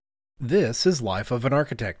This is Life of an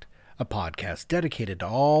Architect, a podcast dedicated to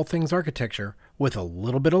all things architecture with a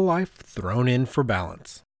little bit of life thrown in for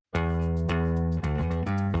balance.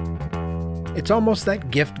 It's almost that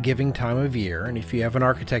gift-giving time of year, and if you have an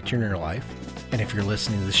architect in your life, and if you're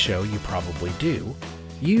listening to the show, you probably do,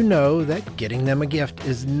 you know that getting them a gift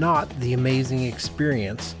is not the amazing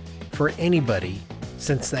experience for anybody,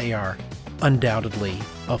 since they are undoubtedly,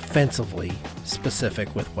 offensively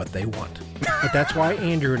specific with what they want. But that's why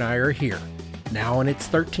Andrew and I are here. Now in its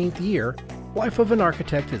 13th year, Life of an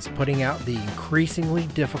Architect is putting out the increasingly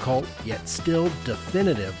difficult yet still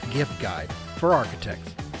definitive gift guide for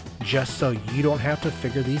architects, just so you don't have to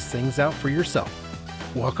figure these things out for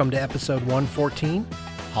yourself. Welcome to episode 114,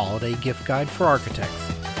 Holiday Gift Guide for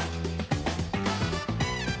Architects.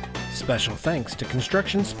 Special thanks to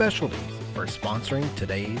Construction Specialties for sponsoring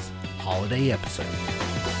today's holiday episode.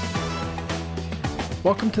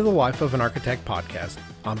 Welcome to the Life of an Architect podcast.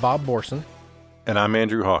 I'm Bob Borson. And I'm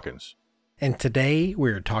Andrew Hawkins. And today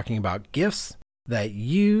we're talking about gifts that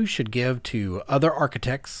you should give to other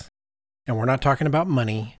architects. And we're not talking about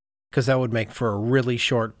money, because that would make for a really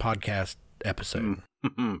short podcast episode.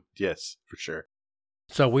 Yes, for sure.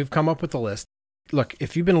 So we've come up with a list. Look,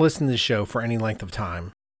 if you've been listening to the show for any length of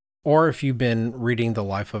time, or if you've been reading the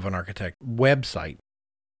Life of an Architect website,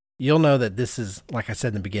 you'll know that this is, like I said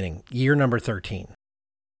in the beginning, year number 13.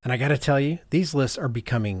 And I got to tell you, these lists are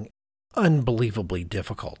becoming unbelievably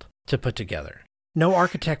difficult to put together. No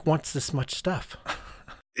architect wants this much stuff.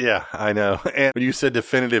 Yeah, I know. And when you said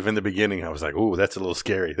definitive in the beginning, I was like, ooh, that's a little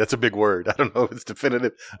scary. That's a big word. I don't know if it's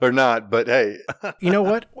definitive or not, but hey. You know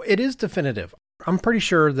what? It is definitive. I'm pretty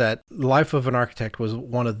sure that Life of an Architect was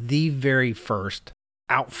one of the very first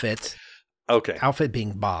outfits. Okay. Outfit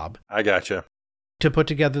being Bob. I gotcha. To put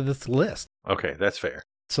together this list. Okay, that's fair.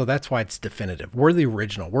 So that's why it's definitive. We're the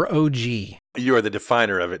original. We're OG. You are the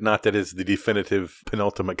definer of it, not that it's the definitive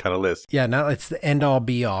penultimate kind of list. Yeah, now it's the end all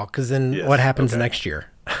be all, because then what happens next year?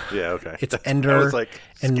 Yeah, okay. It's ender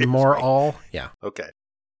and more all. Yeah. Okay.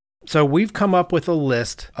 So we've come up with a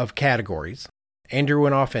list of categories. Andrew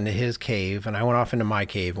went off into his cave, and I went off into my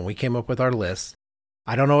cave, and we came up with our lists.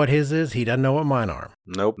 I don't know what his is. He doesn't know what mine are.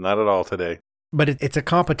 Nope, not at all today. But it's a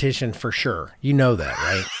competition for sure. You know that,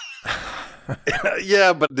 right?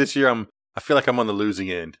 Yeah, but this year I feel like I'm on the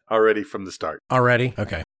losing end already from the start. Already?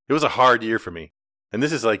 Okay. It was a hard year for me. And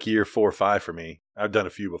this is like year 4 or 5 for me. I've done a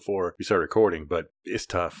few before we started recording, but it's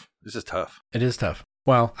tough. This is tough. It is tough.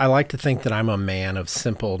 Well, I like to think that I'm a man of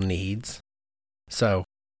simple needs. So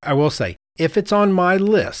I will say, if it's on my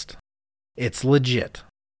list, it's legit.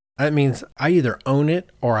 That means I either own it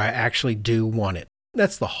or I actually do want it.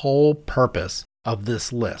 That's the whole purpose of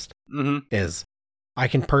this list, is I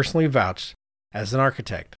can personally vouch as an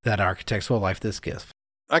architect that architects will like this gift.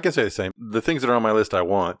 I can say the same. The things that are on my list I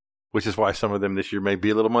want, which is why some of them this year may be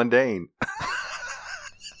a little mundane.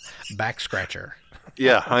 Back scratcher.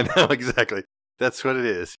 Yeah, I know, exactly. That's what it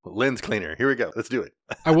is. Lens cleaner. Here we go. Let's do it.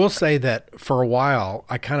 I will say that for a while,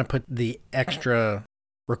 I kind of put the extra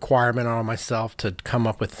requirement on myself to come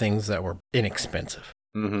up with things that were inexpensive.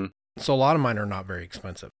 So a lot of mine are not very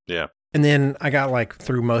expensive. Yeah. And then I got like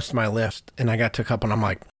through most of my list, and I got to a couple, and I'm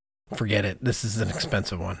like, forget it. This is an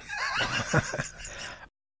expensive one.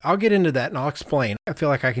 I'll get into that, and I'll explain. I feel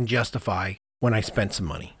like I can justify when I spent some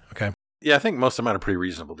money, okay? Yeah, I think most of mine are pretty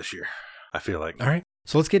reasonable this year, I feel like. All right.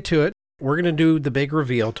 So let's get to it. We're going to do the big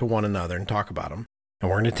reveal to one another and talk about them. And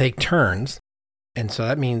we're going to take turns. And so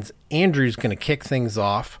that means Andrew's going to kick things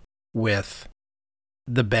off with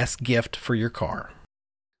the best gift for your car.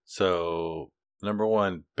 So, number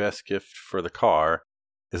one, best gift for the car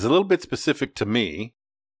is a little bit specific to me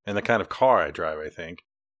and the kind of car I drive, I think.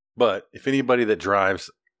 But if anybody that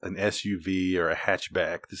drives an SUV or a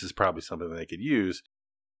hatchback, this is probably something that they could use.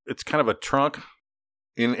 It's kind of a trunk,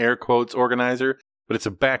 in air quotes, organizer, but it's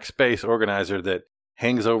a backspace organizer that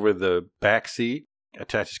hangs over the back seat,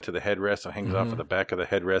 attaches to the headrest, so it hangs off of the back of the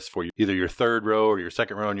headrest for either your third row or your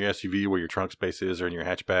second row in your SUV where your trunk space is, or in your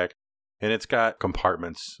hatchback. And it's got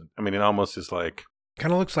compartments. I mean, it almost is like...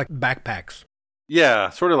 Kind of looks like backpacks.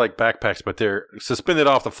 Yeah, sort of like backpacks, but they're suspended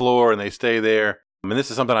off the floor and they stay there. I mean,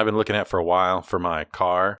 this is something I've been looking at for a while for my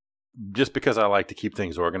car, just because I like to keep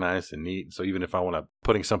things organized and neat. So even if I want to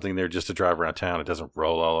putting something there just to drive around town, it doesn't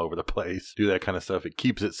roll all over the place, do that kind of stuff. It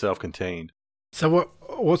keeps it self-contained. So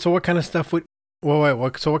what kind of stuff would...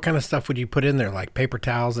 So what kind of stuff would you put in there? Like paper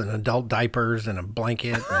towels and adult diapers and a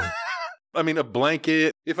blanket? And... I mean, a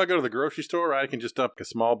blanket. If I go to the grocery store, I can just dump a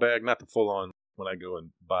small bag, not the full-on when I go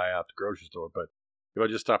and buy out the grocery store, but if I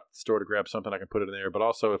just stop at the store to grab something, I can put it in there. But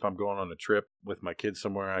also, if I'm going on a trip with my kids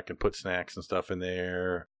somewhere, I can put snacks and stuff in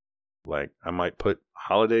there. Like I might put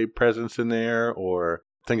holiday presents in there or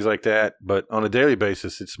things like that. But on a daily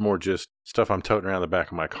basis, it's more just stuff I'm toting around the back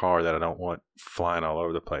of my car that I don't want flying all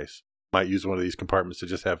over the place. Might use one of these compartments to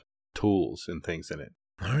just have tools and things in it.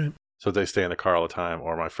 All right. So they stay in the car all the time,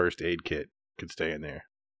 or my first aid kit could stay in there.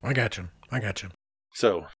 I got you.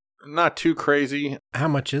 So not too crazy. How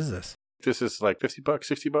much is this? This is like $50,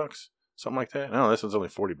 $60, something like that. No, this one's only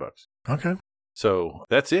 $40. Okay. So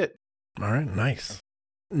that's it. All right. Nice.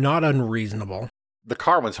 Not unreasonable. The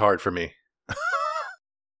car one's hard for me.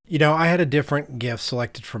 You know, I had a different gift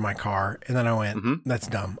selected for my car, and then I went, Mm-hmm. that's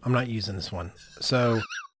dumb. I'm not using this one. So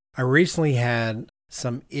I recently had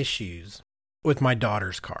some issues with my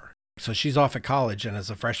daughter's car. So she's off at college, and as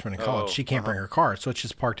a freshman in college, she can't bring her car. So it's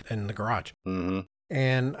just parked in the garage. Mm-hmm.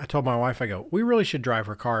 And I told my wife, I go, we really should drive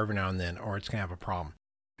her car every now and then, or it's going to have a problem.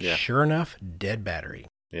 Yeah. Sure enough, dead battery.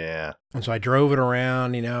 Yeah. And so I drove it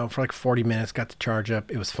around, for like 40 minutes, got the charge up.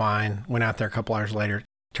 It was fine. Went out there a couple hours later,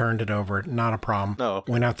 turned it over. Not a problem. No.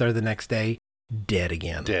 Okay. Went out there the next day, dead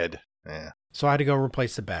again. Dead. Yeah. So I had to go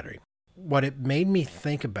replace the battery. What it made me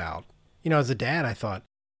think about, as a dad, I thought,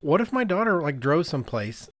 what if my daughter drove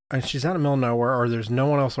someplace and she's out in the middle of nowhere, or there's no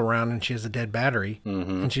one else around and she has a dead battery.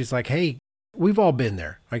 Mm-hmm. And she's like, hey, we've all been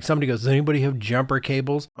there. Like somebody goes, does anybody have jumper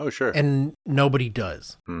cables? Oh, sure. And nobody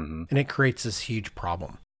does. Mm-hmm. And it creates this huge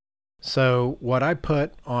problem. So what I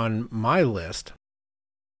put on my list,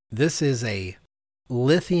 this is a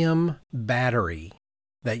lithium battery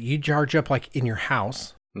that you charge up like in your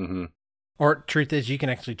house. Mm-hmm. Or truth is, you can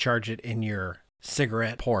actually charge it in your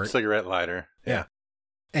cigarette port. Cigarette lighter. Yeah.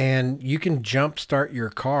 And you can jump start your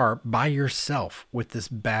car by yourself with this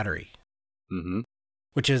battery. Mm-hmm.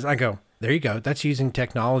 Which is, I go, there you go. That's using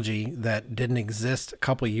technology that didn't exist a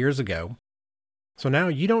couple of years ago. So now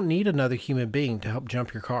you don't need another human being to help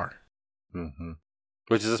jump your car. Mm-hmm.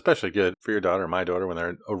 Which is especially good for your daughter, my daughter, when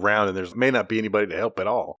they're around and there may not be anybody to help at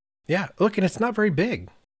all. Yeah. Look, and it's not very big.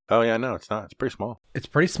 Oh, yeah, no, it's not. It's pretty small. It's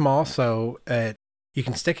pretty small. So you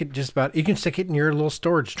can stick it you can stick it in your little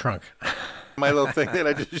storage trunk. My little thing that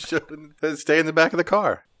I just showed, stay in the back of the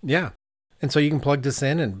car. Yeah. And so you can plug this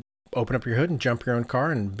in and open up your hood and jump your own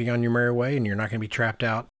car and be on your merry way. And you're not going to be trapped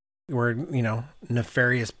out where,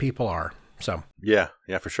 nefarious people are. So. Yeah,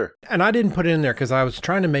 for sure. And I didn't put it in there because I was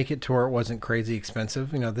trying to make it to where it wasn't crazy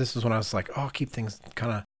expensive. This is when I was like, oh, I'll keep things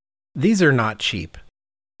these are not cheap.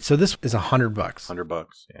 So this is $100. $100,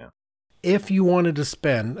 yeah. If you wanted to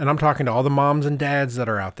spend, and I'm talking to all the moms and dads that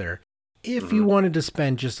are out there, if you wanted to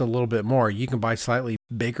spend just a little bit more, you can buy slightly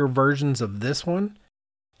bigger versions of this one.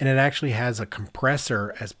 And it actually has a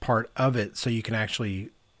compressor as part of it. So you can actually,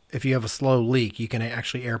 if you have a slow leak, you can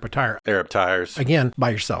actually air up a tire. Air up tires. Again, by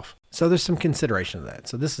yourself. So there's some consideration of that.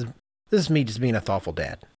 So this is me just being a thoughtful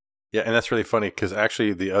dad. Yeah, and that's really funny because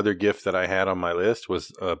actually the other gift that I had on my list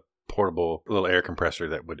was a portable little air compressor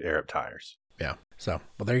that would air up tires. Yeah. So,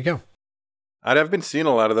 well, there you go. I've been seeing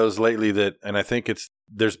a lot of those lately and I think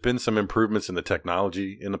there's been some improvements in the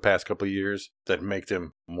technology in the past couple of years that make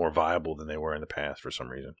them more viable than they were in the past for some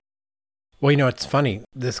reason. Well, it's funny.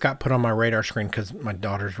 This got put on my radar screen because my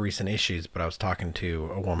daughter's recent issues, but I was talking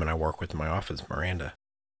to a woman I work with in my office, Miranda.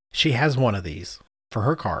 She has one of these for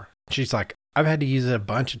her car. She's like, I've had to use it a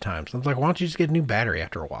bunch of times. I was like, why don't you just get a new battery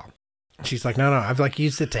after a while? She's like, no, I've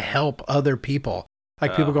used it to help other people.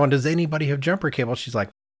 People going, does anybody have jumper cables? She's like,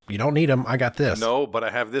 you don't need them. I got this. No, but I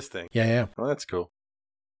have this thing. Yeah. Well, that's cool.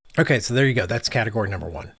 Okay, so there you go. That's category number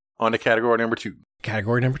 1. On to category number 2.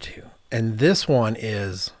 Category number 2. And this one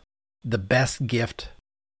is the best gift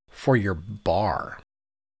for your bar.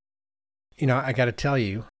 I got to tell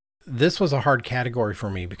you, this was a hard category for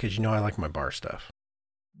me because I like my bar stuff.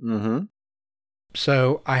 Mm-hmm.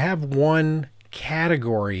 So I have one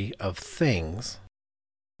category of things,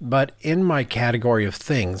 but in my category of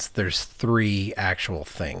things, there's 3 actual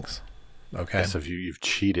things. Okay. Yes, if you've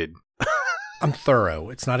cheated. I'm thorough.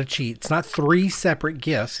 It's not a cheat. It's not 3 separate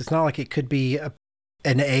gifts. It's not like it could be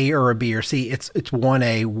an A or a B or C. It's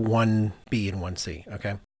 1A, 1B, and 1C.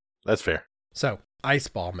 Okay. That's fair. So ice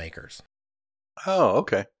ball makers. Oh,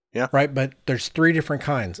 okay. Yeah. Right. But there's 3 different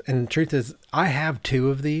kinds. And the truth is I have 2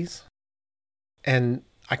 of these and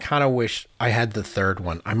I kind of wish I had the 3rd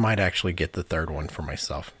one. I might actually get the 3rd one for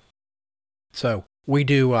myself. So we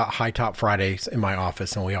do High Top Fridays in my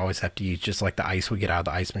office, and we always have to use just like the ice we get out of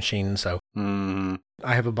the ice machine. So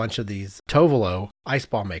I have a bunch of these Tovolo ice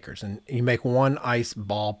ball makers, and you make 1 ice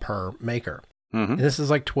ball per maker. Mm-hmm. And this is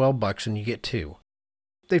like $12, and you get 2.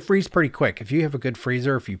 They freeze pretty quick. If you have a good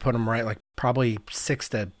freezer, if you put them right, like probably 6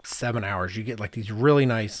 to 7 hours, you get like these really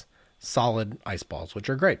nice, solid ice balls, which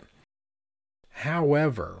are great.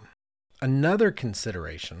 However, another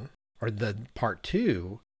consideration, or the part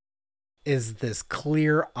 2, is this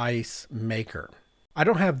clear ice maker. I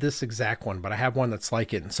don't have this exact one, but I have one that's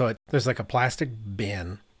like it. And so there's like a plastic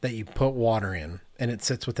bin that you put water in, and it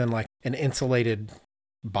sits within like an insulated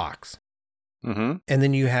box. Mm-hmm. And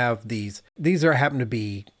then you have these happen to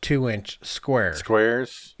be 2-inch squares.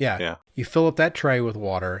 Squares? Yeah. You fill up that tray with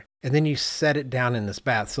water, and then you set it down in this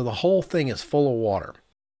bath. So the whole thing is full of water.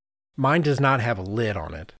 Mine does not have a lid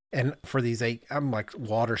on it. And for these 8, I'm like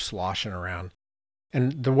water sloshing around.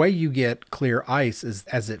 And the way you get clear ice is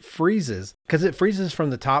as it freezes, because it freezes from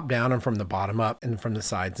the top down and from the bottom up and from the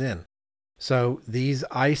sides in. So these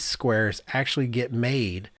ice squares actually get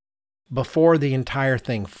made before the entire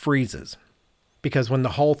thing freezes. Because when the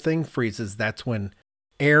whole thing freezes, that's when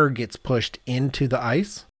air gets pushed into the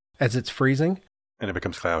ice as it's freezing. And it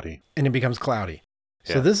becomes cloudy.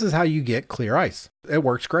 So this is how you get clear ice. It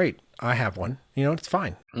works great. I have one. It's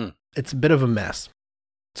fine. It's a bit of a mess.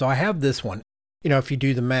 So I have this one. If you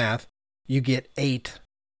do the math, you get 8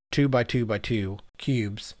 2x2x2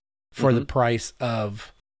 cubes for the price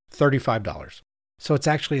of $35. So it's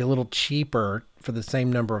actually a little cheaper for the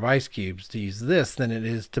same number of ice cubes to use this than it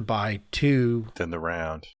is to buy 2 than the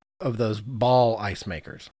round of those ball ice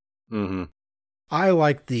makers. Mm-hmm. I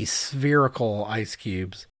like the spherical ice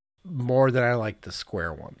cubes more than I like the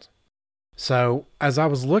square ones. So as I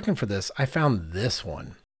was looking for this, I found this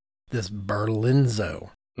one, this Berlinzo.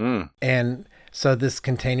 And so this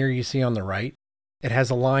container you see on the right, it has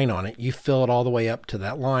a line on it. You fill it all the way up to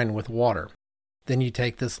that line with water. Then you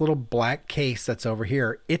take this little black case that's over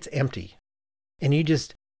here. It's empty. And you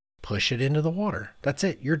just push it into the water. That's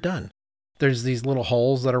it. You're done. There's these little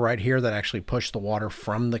holes that are right here that actually push the water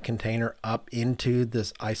from the container up into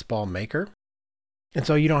this ice ball maker. And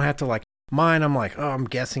so you don't have to mine, I'm like, I'm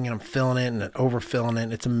guessing and I'm filling it and overfilling it.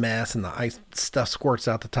 And it's a mess and the ice stuff squirts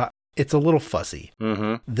out the top. It's a little fussy.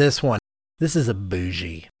 Mm-hmm. This is a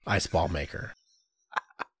bougie ice ball maker.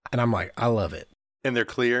 And I'm like, I love it. And they're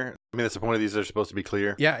clear. I mean, that's the point of these. They're supposed to be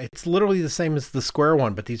clear. Yeah, it's literally the same as the square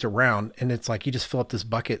one, but these are round. And it's like you just fill up this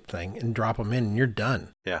bucket thing and drop them in and you're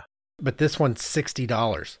done. Yeah. But this one's $60.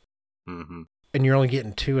 Mm-hmm. And you're only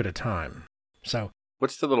getting 2 at a time. So.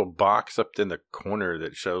 What's the little box up in the corner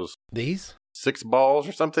that shows? These? 6 balls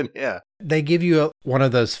or something? Yeah. They give you one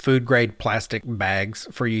of those food grade plastic bags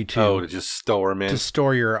for you to just store them in. To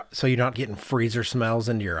store so you're not getting freezer smells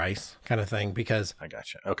into your ice kind of thing. Because I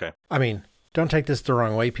gotcha. Okay. I mean, don't take this the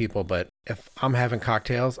wrong way, people, but if I'm having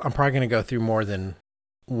cocktails, I'm probably going to go through more than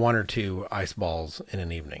 1 or 2 ice balls in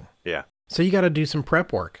an evening. Yeah. So you got to do some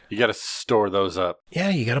prep work. You got to store those up. Yeah,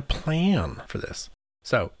 you got to plan for this.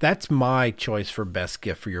 So that's my choice for best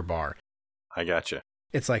gift for your bar. I gotcha.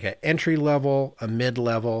 It's like an entry level, a mid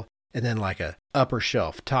level, and then like a upper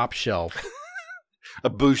shelf, top shelf. A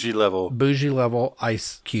bougie level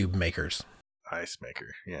ice cube makers. Ice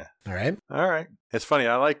maker, yeah. All right. It's funny.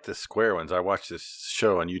 I like the square ones. I watch this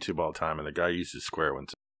show on YouTube all the time, and the guy uses square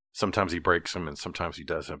ones. Sometimes he breaks them, and sometimes he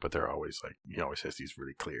doesn't, but they're always he always has these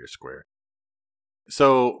really clear square.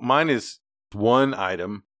 So mine is one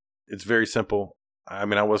item. It's very simple. I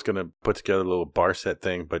mean, I was going to put together a little bar set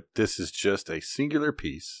thing, but this is just a singular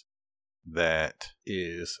piece that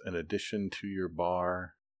is an addition to your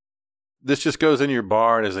bar. This just goes in your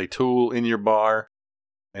bar and is a tool in your bar,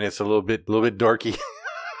 and it's a little bit dorky, a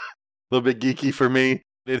little bit geeky for me.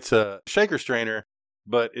 It's a shaker strainer,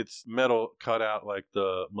 but it's metal cut out like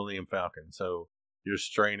the Millennium Falcon, so you're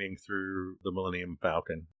straining through the Millennium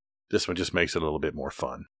Falcon. This one just makes it a little bit more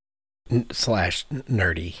fun.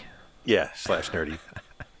 /nerdy. Yeah, /nerdy.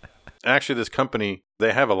 Actually, this company,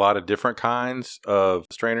 they have a lot of different kinds of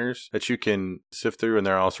strainers that you can sift through, and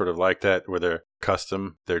they're all sort of like that, where they're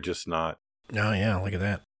custom. They're just not. Oh, yeah, look at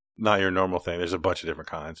that. Not your normal thing. There's a bunch of different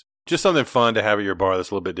kinds. Just something fun to have at your bar that's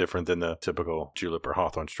a little bit different than the typical Julep or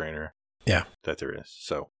Hawthorne strainer. Yeah. That there is.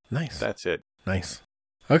 So, nice. That's it. Nice.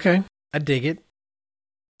 Okay. I dig it.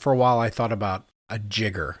 For a while, I thought about a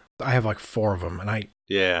jigger. I have 4 of them, and I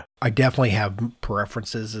definitely have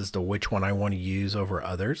preferences as to which one I want to use over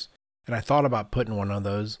others. And I thought about putting one of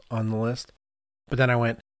those on the list, but then I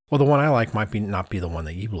went, well, the one I like might not be the one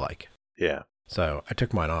that you like. Yeah. So I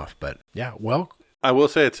took mine off, but yeah, well. I will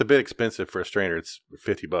say it's a bit expensive for a strainer. It's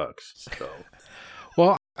 $50. So.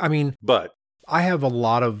 Well, I mean. But. I have a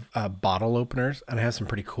lot of bottle openers, and I have some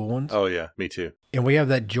pretty cool ones. Oh, yeah. Me too. And we have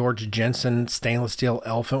that George Jensen stainless steel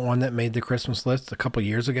elephant one that made the Christmas list a couple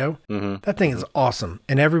years ago. Mm-hmm. That thing is awesome.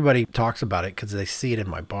 And everybody talks about it because they see it in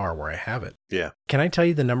my bar where I have it. Yeah. Can I tell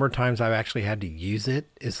you the number of times I've actually had to use it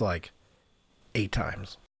is 8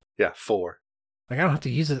 times. Yeah, 4. I don't have to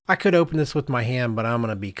use it. I could open this with my hand, but I'm going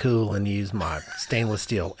to be cool and use my stainless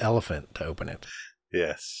steel elephant to open it.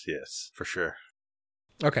 Yes, for sure.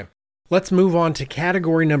 Okay. Let's move on to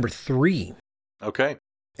category number 3. Okay.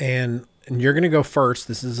 And you're going to go first.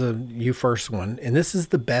 This is a you first one. And this is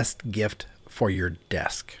the best gift for your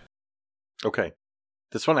desk. Okay.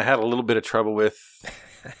 This one I had a little bit of trouble with.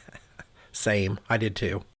 Same. I did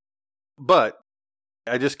too. But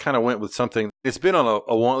I just kind of went with something. It's been on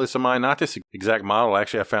a want list of mine, not this exact model.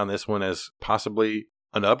 Actually, I found this one as possibly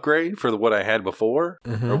an upgrade for what I had before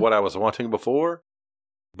or what I was wanting before.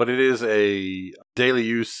 But it is a daily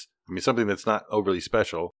use. I mean, something that's not overly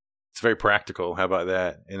special. It's very practical. How about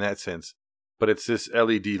that in that sense? But it's this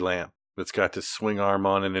LED lamp that's got this swing arm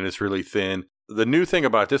on it and it's really thin. The new thing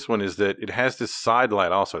about this one is that it has this side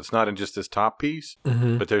light also. It's not in just this top piece,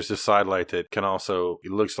 but there's this side light that can also,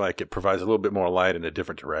 it looks like it provides a little bit more light in a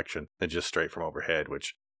different direction than just straight from overhead,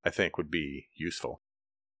 which I think would be useful.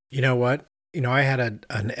 You know what? I had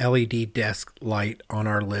an LED desk light on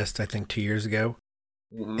our list, I think 2 years ago.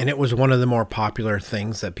 And it was one of the more popular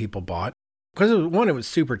things that people bought. Because it was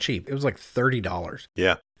super cheap. It was like $30.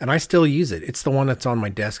 Yeah. And I still use it. It's the one that's on my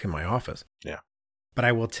desk in my office. Yeah. But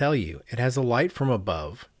I will tell you, it has a light from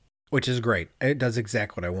above, which is great. It does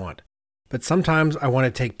exactly what I want. But sometimes I want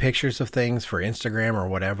to take pictures of things for Instagram or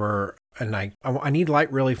whatever. And I need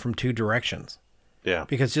light really from 2 directions. Yeah.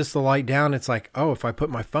 Because just the light down, it's like, oh, if I put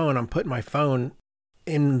my phone, I'm putting my phone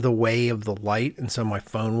in the way of the light. And so my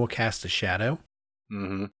phone will cast a shadow.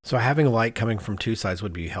 So having a light coming from 2 sides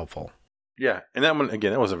would be helpful. Yeah. And that one,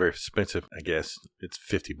 again, that wasn't very expensive, I guess. It's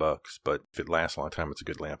 $50, but if it lasts a long time, it's a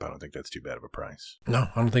good lamp. I don't think that's too bad of a price. No,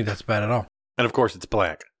 I don't think that's bad at all. And of course, it's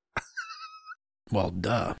black. Well,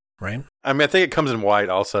 duh, right? I mean, I think it comes in white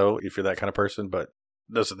also, if you're that kind of person, but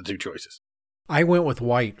those are the 2 choices. I went with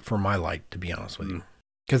white for my light, to be honest with you.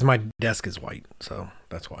 Because my desk is white, so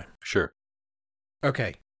that's why. Sure.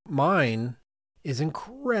 Okay. Mine is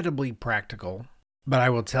incredibly practical, but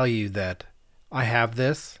I will tell you that I have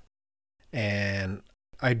this, and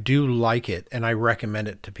I do like it, and I recommend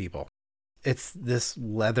it to people. It's this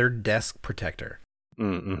leather desk protector.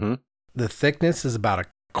 The thickness is about a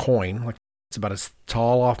coin. Like it's about as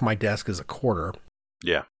tall off my desk as a quarter.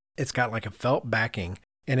 Yeah. It's got like a felt backing,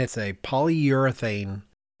 and it's a polyurethane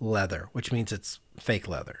leather, which means it's fake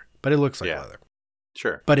leather, but it looks like leather.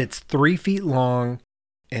 Sure. But it's 3 feet long,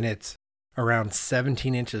 and it's around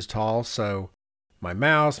 17 inches tall, so my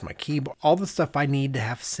mouse, my keyboard, all the stuff I need to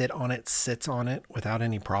have sit on it sits on it without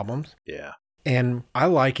any problems. Yeah. And I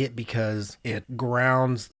like it because it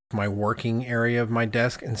grounds my working area of my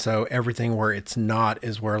desk. And so everything where it's not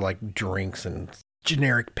is where like drinks and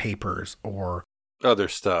generic papers or other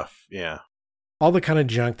stuff. Yeah. All the kind of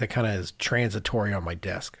junk that kind of is transitory on my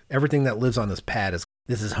desk. Everything that lives on this pad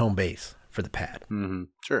this is home base for the pad.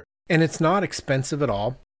 Sure. And it's not expensive at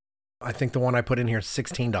all. I think the one I put in here is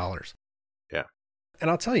 $16. Yeah. And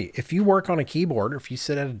I'll tell you, if you work on a keyboard or if you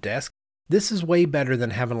sit at a desk, this is way better than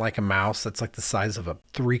having like a mouse that's like the size of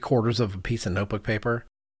 3/4 of a piece of notebook paper.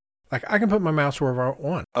 Like I can put my mouse wherever I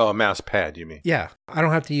want. Oh, a mouse pad, you mean? Yeah. I don't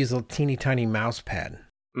have to use a teeny tiny mouse pad.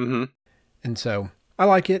 And so I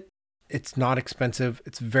like it. It's not expensive.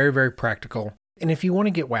 It's very, very practical. And if you want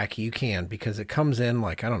to get wacky, you can, because it comes in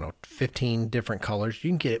like, 15 different colors. You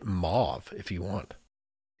can get it mauve if you want.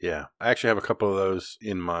 Yeah. I actually have a couple of those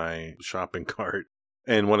in my shopping cart.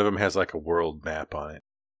 And one of them has like a world map on it.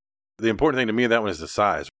 The important thing to me of that one is the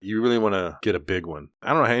size. You really want to get a big one. I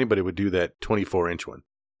don't know how anybody would do that 24-inch one.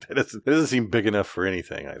 It doesn't seem big enough for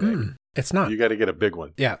anything, I think. It's not. You got to get a big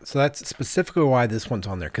one. Yeah, so that's specifically why this one's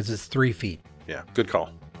on there, because it's 3 feet. Yeah, good call.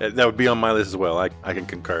 That would be on my list as well. I can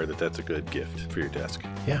concur that that's a good gift for your desk.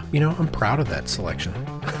 Yeah, I'm proud of that selection.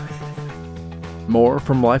 More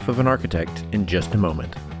from Life of an Architect in just a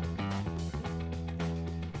moment.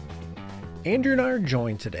 Andrew and I are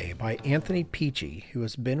joined today by Anthony Peachy, who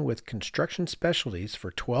has been with Construction Specialties for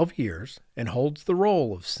 12 years and holds the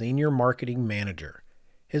role of Senior Marketing Manager.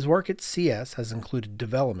 His work at CS has included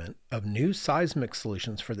development of new seismic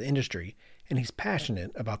solutions for the industry, and he's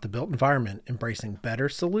passionate about the built environment embracing better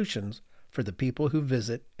solutions for the people who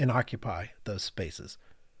visit and occupy those spaces.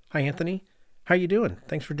 Hi, Anthony. How you doing?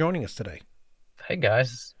 Thanks for joining us today. Hey,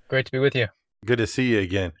 guys. Great to be with you. Good to see you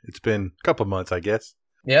again. It's been a couple months, I guess.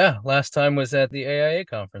 Yeah, last time was at the AIA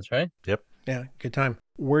conference, right? Yep. Yeah, good time.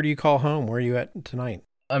 Where do you call home? Where are you at tonight?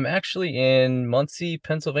 I'm actually in Muncie,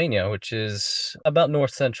 Pennsylvania, which is about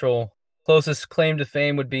north central. Closest claim to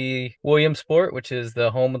fame would be Williamsport, which is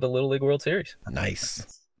the home of the Little League World Series.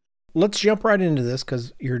 Nice. Let's jump right into this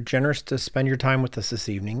because you're generous to spend your time with us this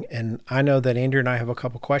evening. And I know that Andrew and I have a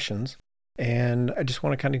couple questions, and I just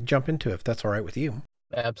want to kind of jump into it, if that's all right with you.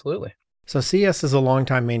 Absolutely. So CS is a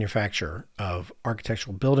longtime manufacturer of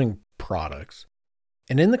architectural building products.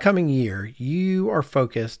 And in the coming year, you are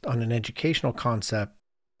focused on an educational concept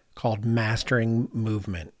called mastering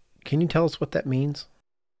movement. Can you tell us what that means?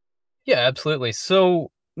 Yeah, absolutely.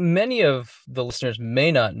 So many of the listeners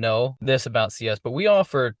may not know this about CS, but we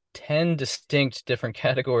offer 10 distinct different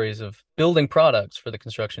categories of building products for the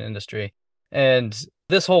construction industry. And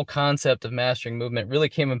this whole concept of mastering movement really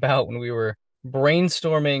came about when we were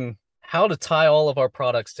brainstorming how to tie all of our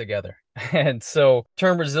products together. And so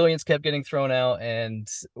term resilience kept getting thrown out, and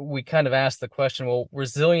we kind of asked the question, well,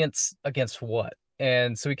 resilience against what?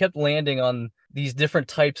 And so we kept landing on these different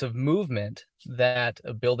types of movement that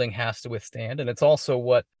a building has to withstand. And it's also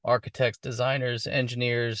what architects, designers,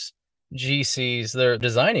 engineers, GCs, they're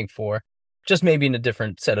designing for, just maybe in a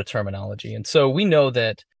different set of terminology. And so we know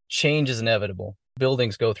that change is inevitable.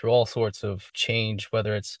 Buildings go through all sorts of change,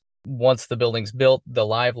 whether it's once the building's built, the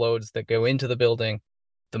live loads that go into the building,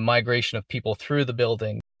 the migration of people through the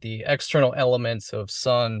building, the external elements of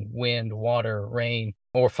sun, wind, water, rain,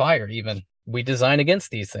 or fire even. We design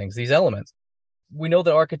against these things, these elements. We know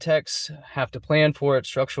that architects have to plan for it,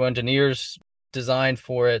 structural engineers design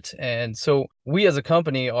for it. And so we as a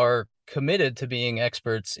company are committed to being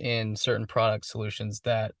experts in certain product solutions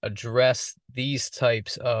that address these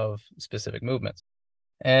types of specific movements.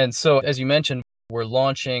 And so, as you mentioned, we're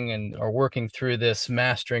launching and are working through this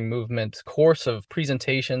mastering movement course of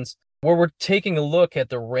presentations where we're taking a look at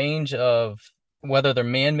the range of whether they're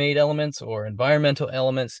man-made elements or environmental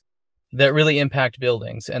elements that really impact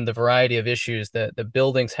buildings and the variety of issues that the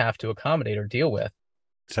buildings have to accommodate or deal with.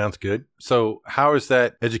 Sounds good. So how is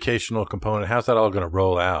that educational component? How's that all going to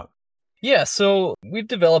roll out? Yeah, so we've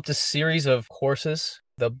developed a series of courses.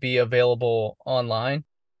 They'll be available online.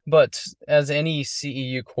 But as any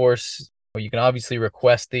CEU course, you can obviously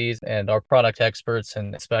request these, and our product experts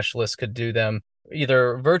and specialists could do them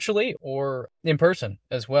either virtually or in person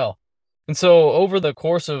as well. And so over the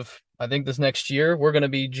course of, I think, this next year, we're going to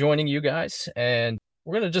be joining you guys, and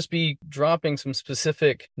we're going to just be dropping some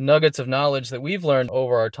specific nuggets of knowledge that we've learned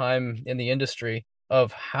over our time in the industry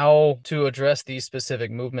of how to address these specific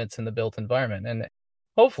movements in the built environment, and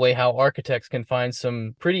hopefully how architects can find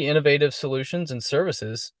some pretty innovative solutions and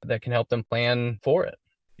services that can help them plan for it.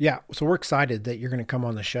 Yeah, so we're excited that you're going to come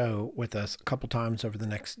on the show with us a couple times over the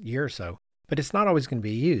next year or so. But it's not always going to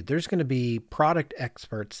be you. There's going to be product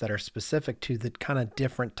experts that are specific to the kind of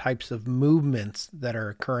different types of movements that are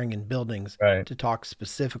occurring in buildings, right, to talk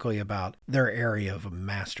specifically about their area of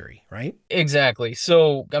mastery, right? Exactly.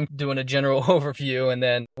 So I'm doing a general overview, and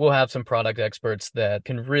then we'll have some product experts that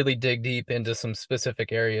can really dig deep into some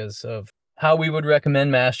specific areas of how we would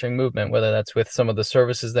recommend mastering movement, whether that's with some of the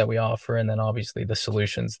services that we offer, and then obviously the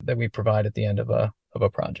solutions that we provide at the end of a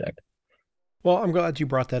project. Well, I'm glad you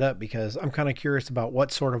brought that up because I'm kind of curious about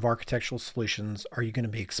what sort of architectural solutions are you going to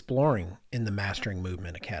be exploring in the Mastering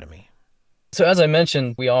Movement Academy? So as I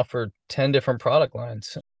mentioned, we offer 10 different product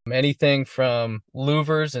lines. Anything from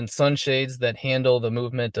louvers and sunshades that handle the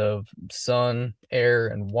movement of sun, air,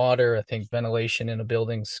 and water. I think ventilation in a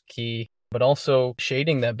building's key, but also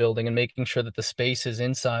shading that building and making sure that the spaces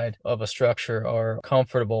inside of a structure are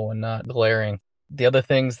comfortable and not glaring. The other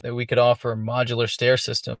things that we could offer are modular stair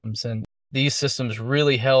systems, and these systems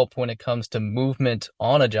really help when it comes to movement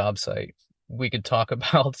on a job site. We could talk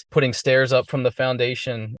about putting stairs up from the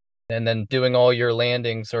foundation and then doing all your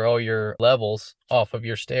landings or all your levels off of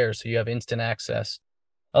your stairs so you have instant access.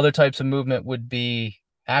 Other types of movement would be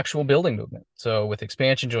actual building movement, so with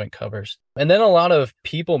expansion joint covers. And then a lot of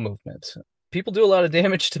people movement. People do a lot of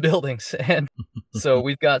damage to buildings, and so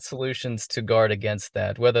we've got solutions to guard against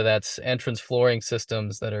that, whether that's entrance flooring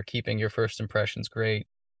systems that are keeping your first impressions great,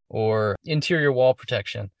 or interior wall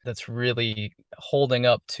protection that's really holding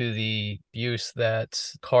up to the abuse that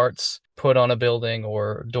carts put on a building,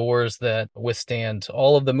 or doors that withstand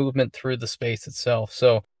all of the movement through the space itself.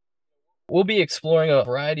 So we'll be exploring a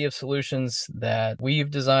variety of solutions that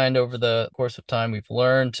we've designed over the course of time. We've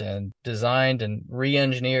learned and designed and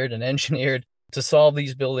re-engineered and engineered to solve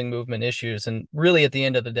these building movement issues. And really, at the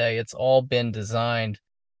end of the day, it's all been designed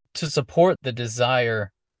to support the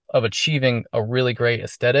desire of achieving a really great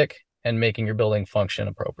aesthetic and making your building function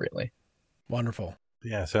appropriately. Wonderful.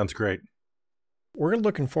 Yeah, sounds great. We're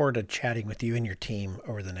looking forward to chatting with you and your team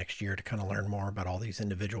over the next year to kind of learn more about all these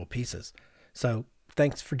individual pieces. So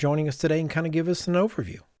thanks for joining us today and kind of give us an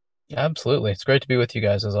overview. Absolutely. It's great to be with you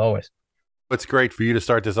guys as always. It's great for you to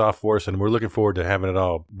start this off for us, and we're looking forward to having it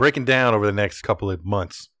all breaking down over the next couple of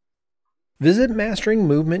months. Visit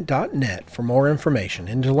masteringmovement.net for more information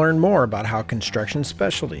and to learn more about how Construction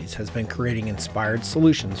Specialties has been creating inspired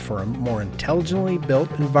solutions for a more intelligently built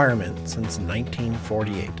environment since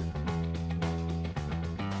 1948.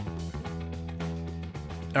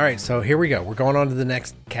 All right, so here we go. We're going on to the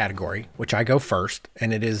next category, which I go first,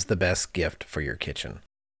 and it is the best gift for your kitchen.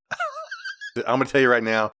 I'm going to tell you right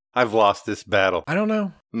now, I've lost this battle. I don't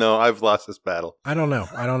know. No, I've lost this battle. I don't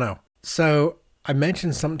know. So I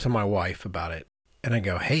mentioned something to my wife about it, and I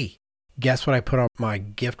go, hey, guess what I put on my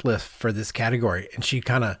gift list for this category? And she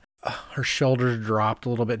kind of, her shoulders dropped a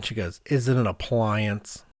little bit, and she goes, is it an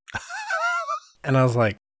appliance? And I was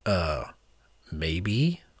like,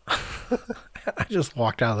 maybe. I just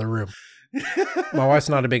walked out of the room. My wife's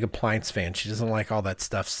not a big appliance fan. She doesn't like all that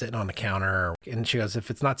stuff sitting on the counter. And she goes,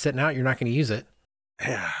 if it's not sitting out, you're not going to use it.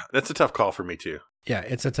 Yeah, that's a tough call for me too. Yeah,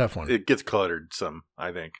 it's a tough one. It gets cluttered some,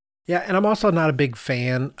 I think. Yeah, and I'm also not a big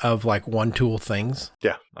fan of like one tool things.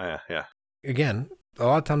 Yeah. Again, a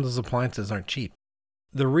lot of times those appliances aren't cheap.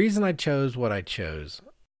 The reason I chose what I chose,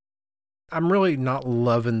 I'm really not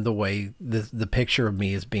loving the way the picture of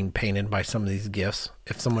me is being painted by some of these gifts,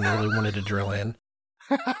 if someone really wanted to drill in.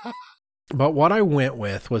 But what I went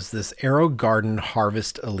with was this AeroGarden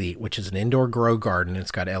Harvest Elite, which is an indoor grow garden. It's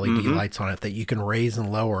got LED lights on it that you can raise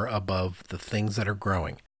and lower above the things that are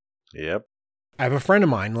growing. Yep. I have a friend of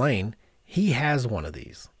mine, Lane. He has one of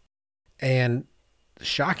these. And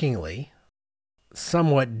shockingly,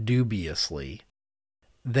 somewhat dubiously,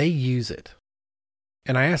 they use it.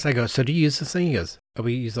 And I asked, I go, so do you use this thing? He goes, oh,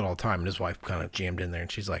 we use it all the time. And his wife kind of jammed in there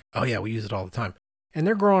and she's like, oh yeah, we use it all the time. And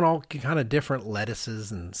they're growing all kind of different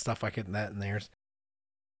lettuces and stuff like that in theirs.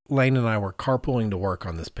 Lane and I were carpooling to work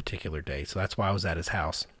on this particular day. So that's why I was at his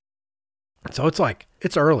house. So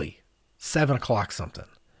it's early, 7 o'clock something.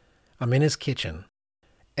 I'm in his kitchen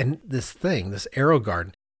and this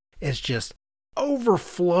AeroGarden is just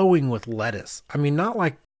overflowing with lettuce. I mean, not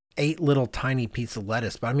like 8 little tiny pieces of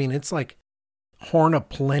lettuce, but I mean, it's like horn of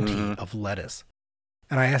plenty of lettuce.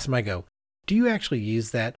 And I asked him, I go, do you actually use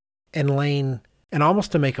that? And Lane, and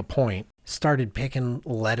almost to make a point, started picking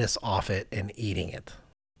lettuce off it and eating it.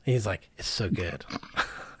 He's like, it's so good.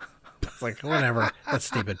 It's like, whatever. That's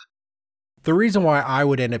stupid. The reason why I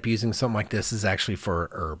would end up using something like this is actually for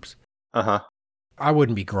herbs. Uh-huh. I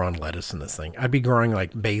wouldn't be growing lettuce in this thing. I'd be growing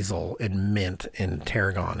like basil and mint and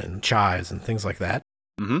tarragon and chives and things like that.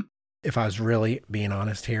 Mm-hmm. If I was really being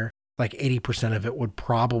honest here, like 80% of it would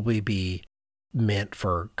probably be mint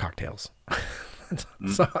for cocktails.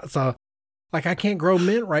 So like I can't grow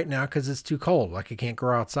mint right now because it's too cold. Like I can't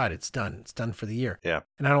grow outside. It's done. It's done for the year. Yeah.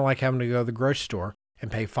 And I don't like having to go to the grocery store and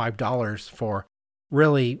pay $5 for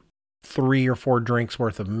really 3 or 4 drinks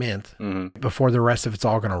worth of mint before the rest of it's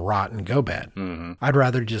all going to rot and go bad. Mm-hmm. I'd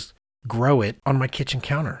rather just grow it on my kitchen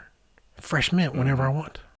counter. Fresh mint whenever I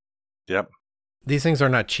want. Yep. These things are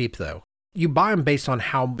not cheap though. You buy them based on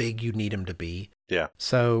how big you need them to be. Yeah.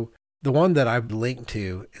 So the one that I've linked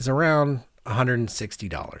to is around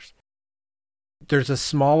 $160. There's a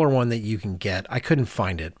smaller one that you can get. I couldn't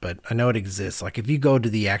find it, but I know it exists. Like if you go to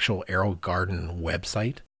the actual AeroGarden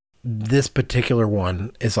website, this particular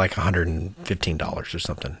one is like $115 or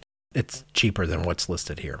something. It's cheaper than what's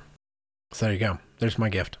listed here. So there you go. There's my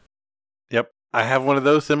gift. Yep. I have one of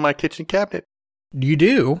those in my kitchen cabinet. You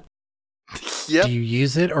do? Yep. Do you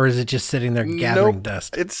use it or is it just sitting there gathering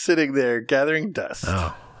dust? It's sitting there gathering dust.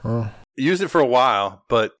 Oh, well. Used it for a while,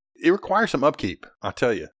 but it requires some upkeep, I'll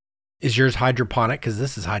tell you. Is yours hydroponic? Because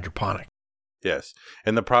this is hydroponic. Yes.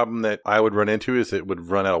 And the problem that I would run into is it would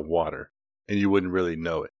run out of water and you wouldn't really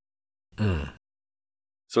know it.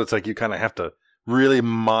 So it's like you kind of have to really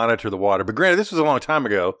monitor the water. But granted, this was a long time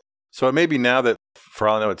ago. So it may be now that, for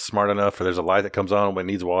all I know, it's smart enough or there's a light that comes on when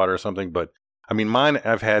it needs water or something. But I mean, mine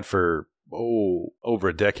I've had for, over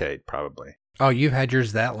a decade probably. Oh, you've had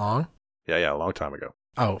yours that long? Yeah, a long time ago.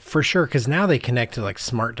 Oh, for sure. Because now they connect to like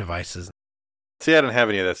smart devices. See, I didn't have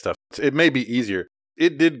any of that stuff. It may be easier.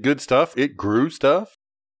 It did good stuff. It grew stuff.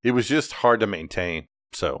 It was just hard to maintain.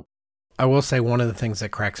 So I will say one of the things that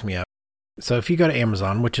cracks me up. So if you go to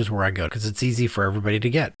Amazon, which is where I go, because it's easy for everybody to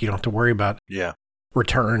get, you don't have to worry about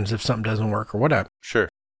returns if something doesn't work or whatever. Sure.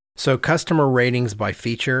 So customer ratings by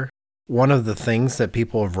feature, one of the things that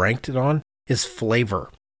people have ranked it on is flavor.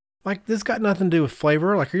 Like this got nothing to do with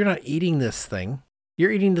flavor. Like you're not eating this thing.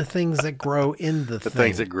 You're eating the things that grow in the thing. The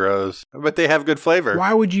things that grows. But they have good flavor.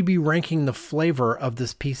 Why would you be ranking the flavor of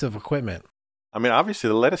this piece of equipment? I mean, obviously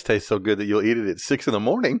the lettuce tastes so good that you'll eat it at 6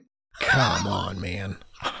 a.m. Come on, man.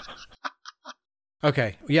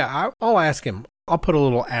 Okay. Yeah, I'll ask him. I'll put a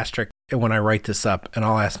little asterisk when I write this up, and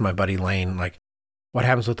I'll ask my buddy Lane, like, what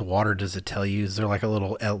happens with the water? Does it tell you? Is there like a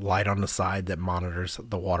little light on the side that monitors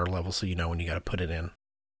the water level so you know when you got to put it in?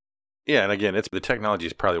 Yeah, and again, the technology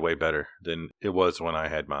is probably way better than it was when I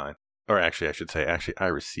had mine. Or actually, I should say, I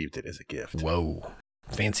received it as a gift. Whoa.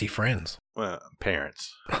 Fancy friends. Well,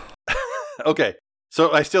 parents. Okay,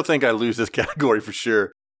 So I still think I lose this category for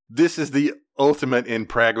sure. This is the ultimate in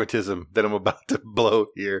pragmatism that I'm about to blow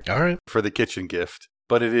here All right. for the kitchen gift.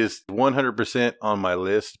 But it is 100% on my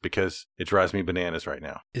list because it drives me bananas right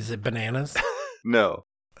now. Is it bananas? No,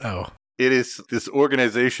 Oh, it is this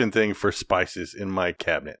organization thing for spices in my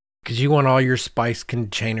cabinet. because you want all your spice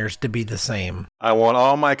containers to be the same. I want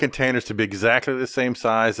all my containers to be exactly the same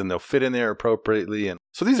size and they'll fit in there appropriately. And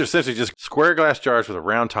so these are essentially just square glass jars with a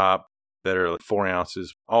round top that are like 4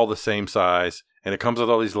 ounces, all the same size. And it comes with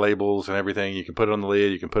all these labels and everything. You can put it on the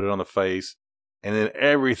lid, you can put it on the face, and then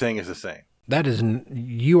everything is the same. That is,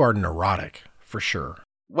 you are neurotic for sure.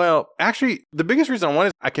 Well, actually, the biggest reason I want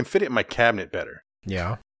is I can fit it in my cabinet better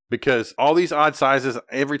Yeah. because all these odd sizes,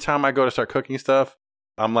 every time I go to start cooking stuff,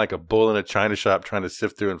 I'm like a bull in a china shop trying to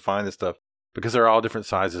sift through and find this stuff because they're all different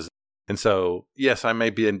sizes. And so, yes, I may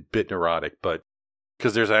be a bit neurotic, but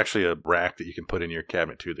because there's actually a rack that you can put in your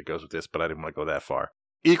cabinet too that goes with this, but I didn't want to go that far.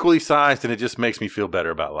 Equally sized, and it just makes me feel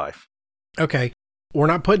better about life. Okay. We're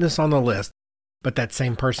not putting this on the list, but that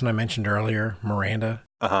same person I mentioned earlier, Miranda,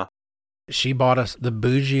 Uh-huh. she bought us the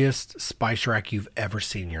bougiest spice rack you've ever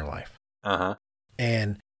seen in your life. Uh-huh.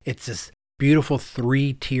 And it's this beautiful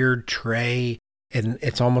 3-tiered tray. And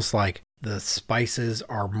it's almost like the spices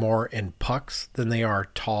are more in pucks than they are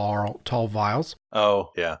tall vials. Oh,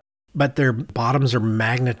 yeah. But their bottoms are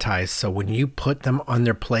magnetized. So when you put them on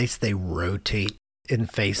their place, they rotate and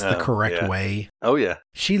face the Oh, correct yeah. way. Oh, yeah.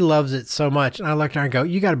 She loves it so much. And I looked at her and go,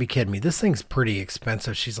 you got to be kidding me. This thing's pretty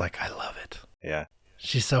expensive. She's like, I love it. Yeah.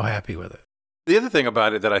 She's so happy with it. The other thing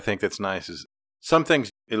about it that I think that's nice is some things,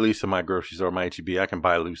 at least in my grocery store, my HEB, I can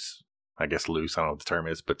buy loose, I don't know what the term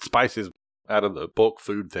is, but spices out of the bulk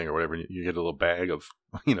food thing or whatever. You get a little bag of,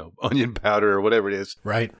 onion powder or whatever it is.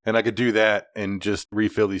 Right. And I could do that and just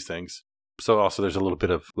refill these things. So also there's a little bit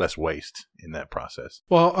of less waste in that process.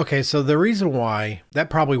 Well, okay. So the reason why that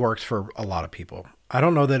probably works for a lot of people. I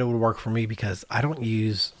don't know that it would work for me because I don't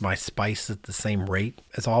use my spice at the same rate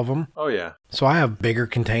as all of them. Oh, yeah. So I have bigger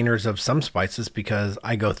containers of some spices because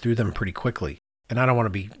I go through them pretty quickly. And I don't want to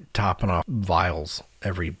be topping off vials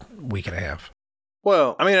every week and a half.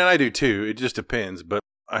 Well, I mean, and I do too. It just depends. But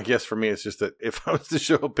I guess for me, it's just that if I was to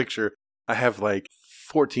show a picture, I have like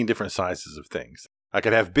 14 different sizes of things. I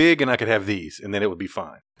could have big and I could have these, and then it would be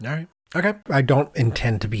fine. All right. Okay. I don't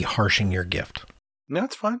intend to be harshing your gift. No,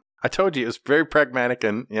 it's fine. I told you, it was very pragmatic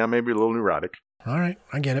and, maybe a little neurotic. All right.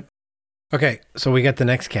 I get it. Okay. So we got the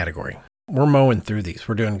next category. We're mowing through these.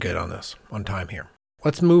 We're doing good on this, on time here.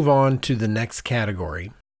 Let's move on to the next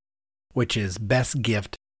category, which is best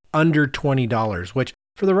gift under $20, which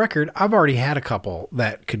for the record, I've already had a couple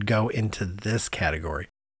that could go into this category.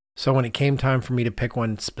 So when it came time for me to pick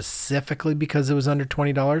one specifically because it was under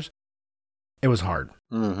 $20, it was hard.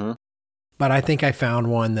 Mm-hmm. But I think I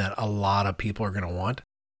found one that a lot of people are going to want.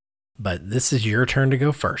 But this is your turn to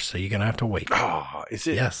go first, so you're going to have to wait. Oh, is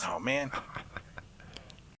it? Yes. Oh, man.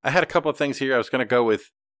 I had a couple of things here. I was going to go with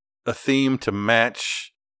a theme to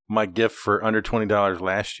match my gift for under $20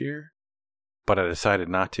 last year, but I decided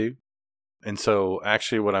not to. And so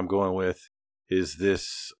actually what I'm going with is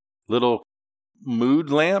this little mood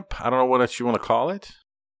lamp. I don't know what else you want to call it,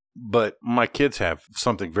 but my kids have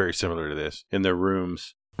something very similar to this in their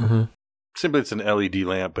rooms. Mm-hmm. Simply, it's an LED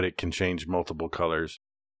lamp, but it can change multiple colors.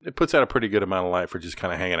 It puts out a pretty good amount of light for just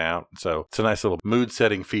kind of hanging out. So it's a nice little mood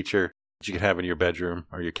setting feature that you can have in your bedroom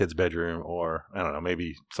or your kid's bedroom or, I don't know,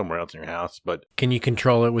 maybe somewhere else in your house. But Can you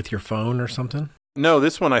control it with your phone or something? no,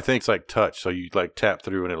 this one I think is like touch. So you like tap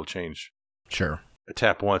through and it'll change. Sure. I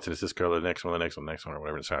tap once and it's this color, the next one, or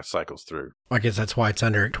whatever. It kind of cycles through. I guess that's why it's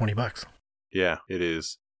under $20. Yeah, it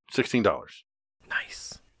is $16.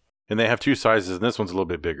 Nice. And they have two sizes, and this one's a little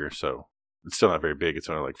bit bigger. So it's still not very big. It's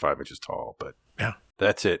only like 5 inches tall, but Yeah.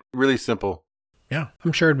 That's it. Really simple. Yeah.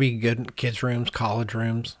 I'm sure it'd be good in kids' rooms, college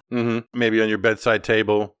rooms. Mm-hmm. Maybe on your bedside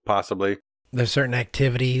table, possibly. There's certain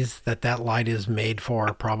activities that light is made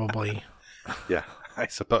for, probably. Yeah, I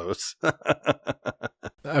suppose.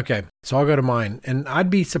 Okay. So I'll go to mine. And I'd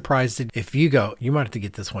be surprised if you go, you might have to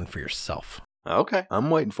get this one for yourself. Okay, I'm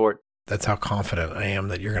waiting for it. That's how confident I am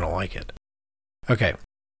that you're going to like it. Okay.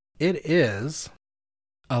 It is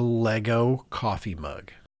a Lego coffee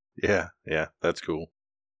mug. Yeah, that's cool.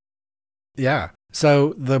 Yeah.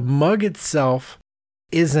 So the mug itself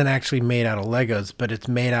isn't actually made out of Legos, but it's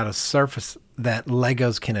made out of surface that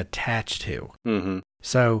Legos can attach to. Mm-hmm.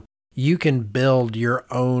 So you can build your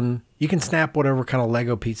own, you can snap whatever kind of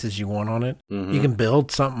Lego pieces you want on it. Mm-hmm. You can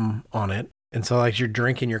build something on it. And so like you're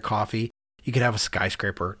drinking your coffee, you could have a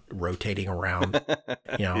skyscraper rotating around,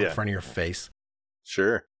 Yeah. in front of your face.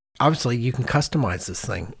 Sure. Obviously, you can customize this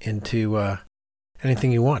thing into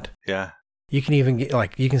anything you want. Yeah. You can even get,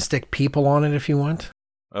 like, you can stick people on it if you want.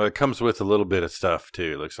 Oh, it comes with a little bit of stuff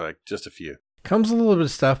too. It looks like just a few. Comes with a little bit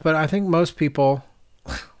of stuff, but I think most people,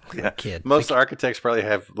 Yeah, kid, most architects probably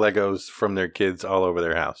have Legos from their kids all over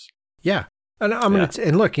their house. yeah. And I mean,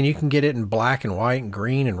 and look, and you can get it in black and white and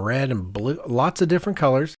green and red and blue, lots of different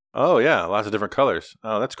colors. Oh yeah, lots of different colors.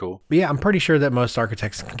 Oh, that's cool. But yeah, I'm pretty sure that most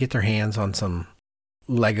architects can get their hands on some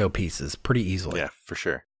Lego pieces pretty easily. Yeah, for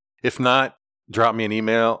sure. If not, drop me an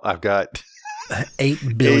email. I've got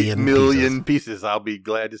 8 billion 8 million pieces. I'll be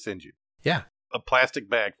glad to send you. Yeah. A plastic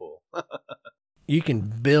bag full. You can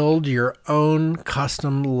build your own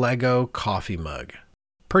custom Lego coffee mug.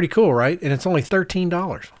 Pretty cool, right? And it's only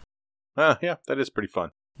 $13. Yeah, that is pretty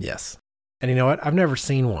fun. Yes. And you know what? I've never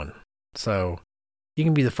seen one. So you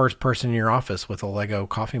can be the first person in your office with a Lego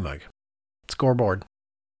coffee mug. Scoreboard.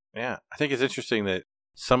 Yeah, I think it's interesting that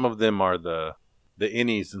some of them are the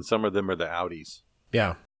innies and some of them are the outies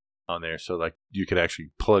Yeah. on there. So like you could actually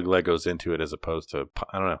plug Legos into it as opposed to,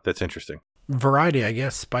 I don't know. That's interesting. Variety, I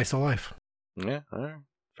guess. Spice of life. Yeah, all right.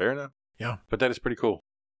 Fair enough. Yeah. But that is pretty cool.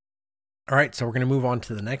 All right. So we're going to move on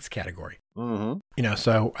to the next category. Mm-hmm. You know,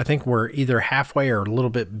 so I think we're either halfway or a little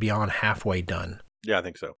bit beyond halfway done Yeah, I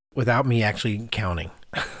think so. without me actually counting.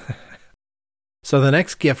 So the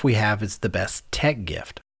next gift we have is the best tech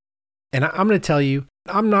gift. And I'm going to tell you,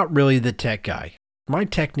 I'm not really the tech guy. My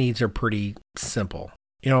tech needs are pretty simple.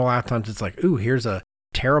 You know, a lot of times it's like, ooh, here's a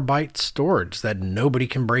terabyte storage that nobody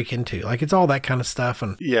can break into. Like, it's all that kind of stuff.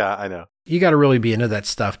 And Yeah, I know. you got to really be into that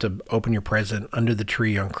stuff to open your present under the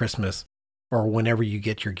tree on Christmas or whenever you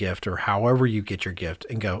get your gift or however you get your gift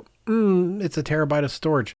and go, it's a terabyte of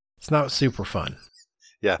storage. It's not super fun.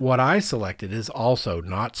 Yeah. What I selected is also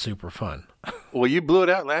not super fun. Well, you blew it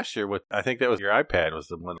out last year with, I think that was your iPad was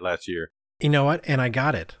the one last year. You know what? And I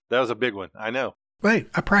got it. That was a big one. I know. Right.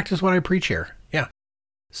 I practice what I preach here. Yeah.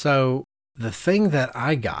 So the thing that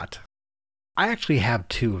I got, I actually have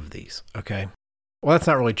 2 of these. Okay. Well, that's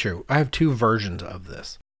not really true. I have 2 versions of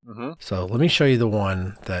this. Mm-hmm. So let me show you the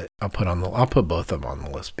one that I'll put both of them on the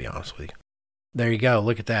list, to be honest with you. There you go.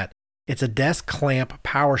 Look at that. It's a desk clamp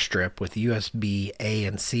power strip with USB A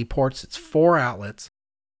and C ports. It's 4 outlets,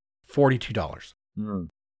 $42. Mm.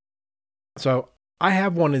 So I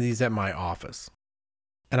have one of these at my office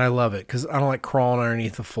and I love it because I don't like crawling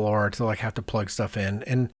underneath the floor to like have to plug stuff in.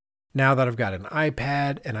 And now that I've got an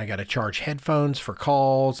iPad and I got to charge headphones for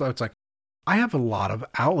calls, so it's like I have a lot of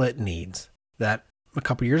outlet needs that a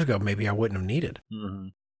couple years ago maybe I wouldn't have needed. Mm-hmm.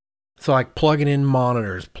 So like plugging in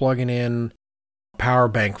monitors, plugging in power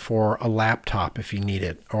bank for a laptop if you need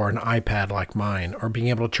it, or an iPad like mine, or being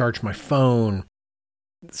able to charge my phone.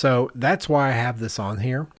 So that's why I have this on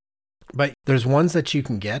here. But there's ones that you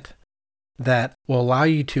can get that will allow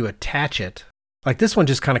you to attach it. Like this one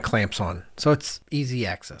just kind of clamps on. So it's easy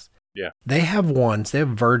access. Yeah. They have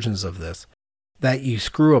versions of this that you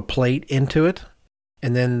screw a plate into it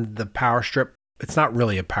and then the power strip, it's not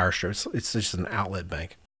really a power strip. It's just an outlet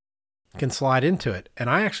bank. Can slide into it. And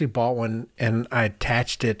I actually bought one and I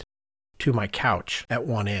attached it to my couch at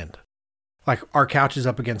one end. Like our couch is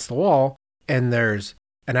up against the wall and there's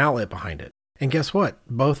an outlet behind it. And guess what?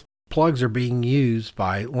 Both plugs are being used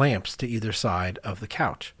by lamps to either side of the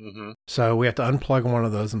couch. Mm-hmm. So we have to unplug one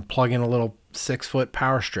of those and plug in a little 6-foot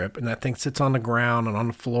power strip. And that thing sits on the ground and on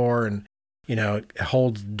the floor and, you know, it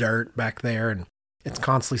holds dirt back there. And it's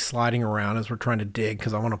constantly sliding around as we're trying to dig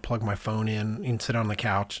because I want to plug my phone in and sit on the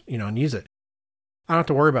couch, you know, and use it. I don't have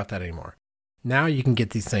to worry about that anymore. Now you can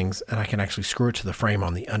get these things and I can actually screw it to the frame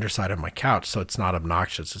on the underside of my couch so it's not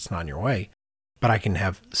obnoxious, it's not in your way. But I can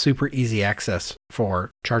have super easy access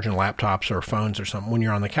for charging laptops or phones or something when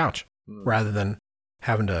you're on the couch rather than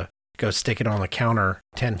having to go stick it on the counter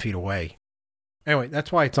 10 feet away. Anyway,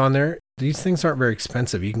 that's why it's on there. These things aren't very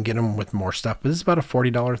expensive. You can get them with more stuff, but this is about a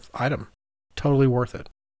 $40 item. Totally worth it.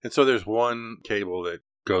 And so there's one cable that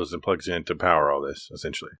goes and plugs in to power all this,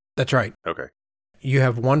 essentially. That's right. Okay. You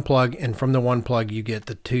have one plug, and from the one plug, you get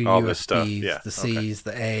the 2 all USBs, this stuff. Yeah. the C's,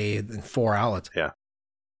 the A, and 4 outlets. Yeah.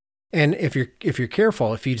 And if you're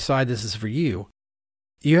careful, if you decide this is for you,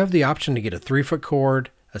 you have the option to get a 3-foot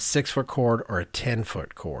cord, a 6-foot cord, or a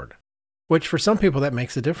 10-foot cord, which for some people that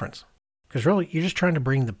makes a difference because really you're just trying to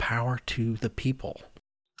bring the power to the people.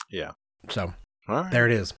 Yeah. So all right. There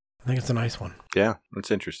it is. I think it's a nice one. Yeah,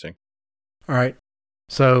 that's interesting. All right.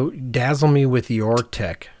 So dazzle me with your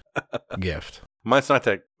tech gift. Mine's not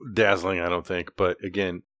that dazzling, I don't think. But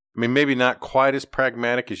again, I mean, maybe not quite as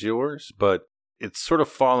pragmatic as yours, but it's sort of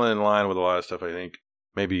fallen in line with a lot of stuff, I think.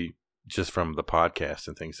 Maybe just from the podcast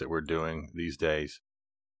and things that we're doing these days.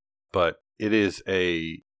 But it is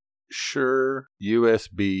a Shure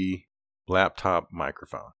USB laptop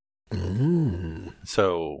microphone.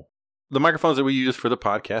 So the microphones that we use for the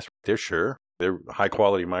podcast, they're high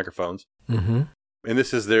quality microphones. Mm-hmm. And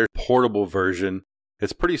this is their portable version.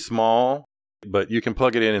 It's pretty small, but you can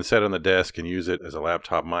plug it in and set it on the desk and use it as a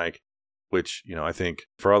laptop mic, which, I think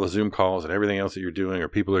for all the Zoom calls and everything else that you're doing or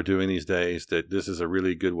people are doing these days, that this is a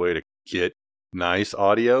really good way to get nice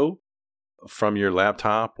audio from your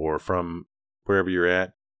laptop or from wherever you're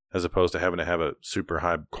at, as opposed to having to have a super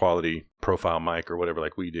high quality profile mic or whatever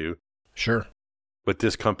like we do. Sure. But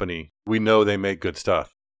this company, we know they make good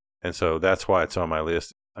stuff. And so that's why it's on my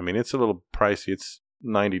list. I mean, it's a little pricey. It's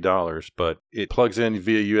 $90, but it plugs in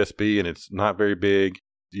via USB and it's not very big.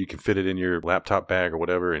 You can fit it in your laptop bag or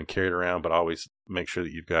whatever and carry it around, but always make sure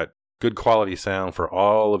that you've got good quality sound for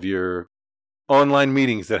all of your online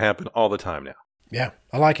meetings that happen all the time now. Yeah,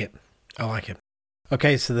 I like it.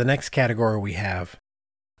 Okay, so the next category we have,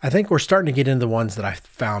 I think we're starting to get into the ones that I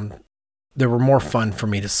found that were more fun for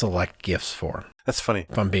me to select gifts for. That's funny.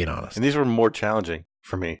 If I'm being honest. And these were more challenging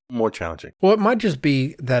for me. More challenging. Well, it might just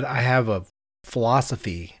be that I have a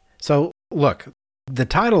philosophy. So look, the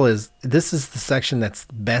title is, this is the section that's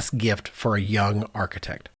best gift for a young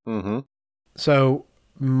architect. Mm-hmm. So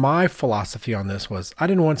my philosophy on this was, I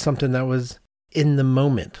didn't want something that was in the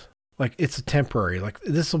moment. Like, it's a temporary, like,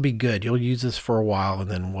 this will be good. You'll use this for a while and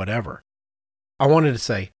then whatever. I wanted to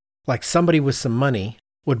say, like, somebody with some money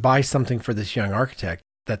would buy something for this young architect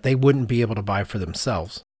that they wouldn't be able to buy for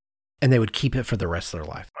themselves, and they would keep it for the rest of their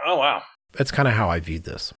life. Oh, wow. That's kind of how I viewed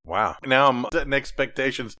this. Wow. Now I'm setting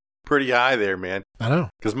expectations pretty high there, man. I know.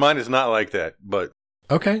 Because mine is not like that, but...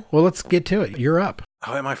 Okay, well, let's get to it. You're up.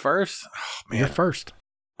 Oh, am I first? Oh, man. You're first.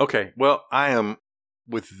 Okay, well,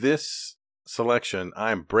 with this selection,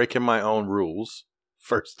 I'm breaking my own rules,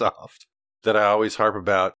 first off, that I always harp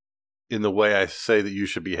about in the way I say that you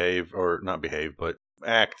should behave, or not behave, but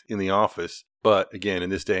act in the office. But again, in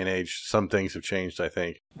this day and age, some things have changed, I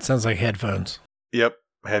think. It sounds like headphones. Yep,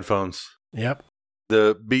 headphones. Yep.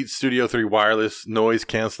 The Beats Studio 3 wireless noise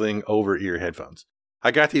canceling over-ear headphones.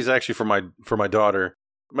 I got these actually for my daughter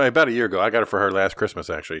about a year ago. I got it for her last Christmas,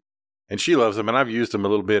 actually. And she loves them, and I've used them a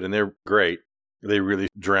little bit, and they're great. They really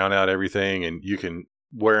drown out everything, and you can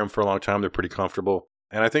wear them for a long time. They're pretty comfortable.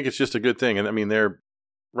 And I think it's just a good thing. And I mean,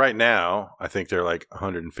 right now, I think they're like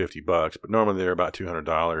 $150, but normally they're about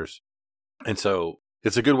 $200. And so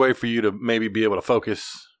it's a good way for you to maybe be able to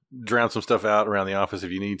focus, drown some stuff out around the office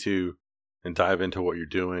if you need to, and dive into what you're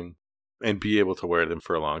doing and be able to wear them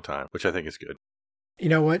for a long time, which I think is good. You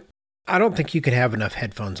know what? I don't think you could have enough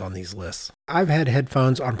headphones on these lists. I've had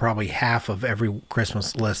headphones on probably half of every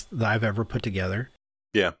Christmas list that I've ever put together.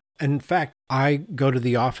 Yeah. And in fact, I go to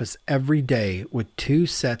the office every day with 2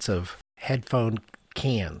 sets of headphone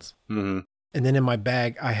cans. Mm-hmm. And then in my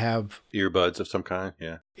bag, I have earbuds of some kind.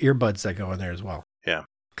 Yeah. Earbuds that go in there as well. Yeah.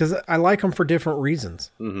 Because I like them for different reasons.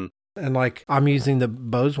 Mm-hmm. And like, I'm using the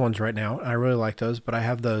Bose ones right now. I really like those, but I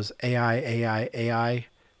have those AI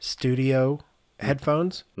Studio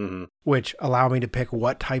headphones, mm-hmm. which allow me to pick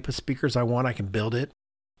what type of speakers I want. I can build it.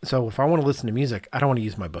 So if I want to listen to music, I don't want to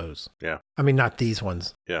use my Bose. Yeah. I mean, not these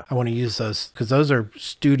ones. Yeah. I want to use those because those are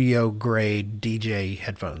studio grade DJ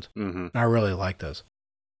headphones. Mm-hmm. I really like those.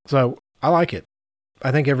 So I like it.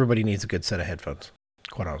 I think everybody needs a good set of headphones,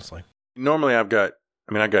 quite honestly. Normally I got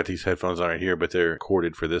these headphones on right here, but they're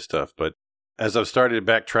corded for this stuff. But as I've started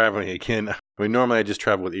back traveling again, I mean, normally I just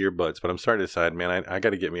travel with earbuds, but I'm starting to decide, man, I got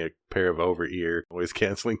to get me a pair of over-ear noise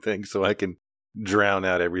canceling things so I can drown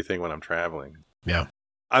out everything when I'm traveling. Yeah.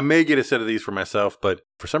 I may get a set of these for myself, but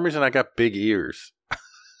for some reason I got big ears.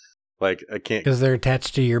 Like I can't. Because they're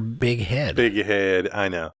attached to your big head. Big head, I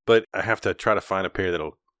know. But I have to try to find a pair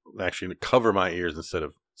that'll actually cover my ears instead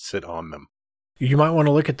of sit on them. You might want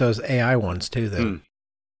to look at those AI ones too, then.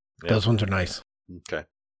 Yep. Those ones are nice.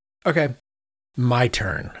 Okay. My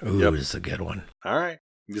turn. Ooh, Yep. This is a good one. All right.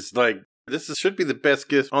 Should be the best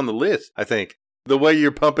gift on the list, I think. The way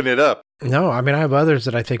you're pumping it up. No, I mean, I have others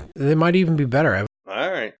that I think they might even be better.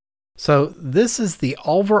 All right. So this is the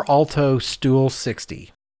Alvar Aalto Stool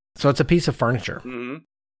 60. So it's a piece of furniture. Mm-hmm.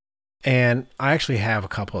 And I actually have a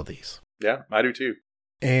couple of these. Yeah, I do too.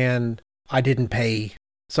 And I didn't pay.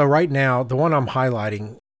 So right now, the one I'm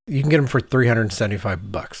highlighting, you can get them for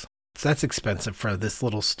 $375. So that's expensive for this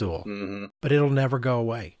little stool, Mm-hmm. but it'll never go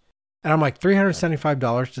away. And I'm like,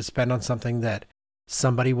 $375 to spend on something that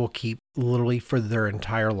somebody will keep literally for their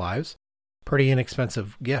entire lives. Pretty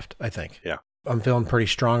inexpensive gift, I think. Yeah. I'm feeling pretty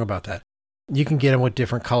strong about that. You can get them with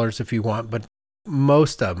different colors if you want, but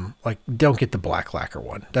most of them, like, don't get the black lacquer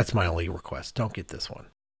one. That's my only request. Don't get this one.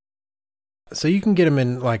 So you can get them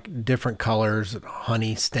in like different colors and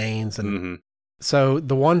honey stains and Mm-hmm. So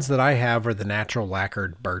the ones that I have are the natural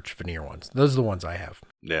lacquered birch veneer ones. Those are the ones I have.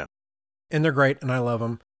 Yeah. And they're great, and I love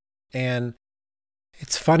them. And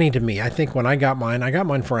it's funny to me. I think when I got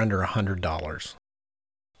mine for under $100.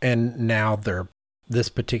 And now they're this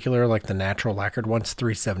particular, like the natural lacquered one's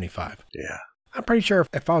 $375. Yeah. I'm pretty sure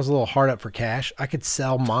if I was a little hard up for cash, I could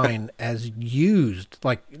sell mine as used,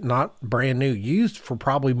 like not brand new, used for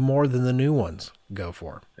probably more than the new ones go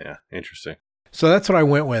for. Yeah. Interesting. So that's what I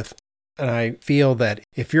went with. And I feel that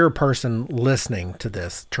if you're a person listening to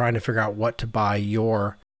this, trying to figure out what to buy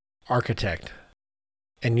your architect,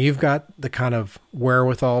 and you've got the kind of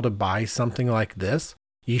wherewithal to buy something like this,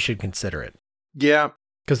 you should consider it. Yeah.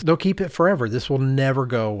 Because they'll keep it forever. This will never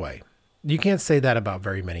go away. You can't say that about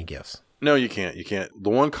very many gifts. No, you can't. You can't.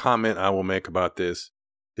 The one comment I will make about this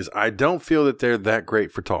is I don't feel that they're that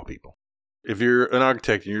great for tall people. If you're an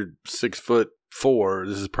architect and you're 6'4",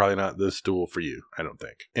 this is probably not the stool for you, I don't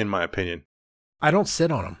think, in my opinion. I don't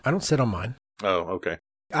sit on them. I don't sit on mine. Oh, okay.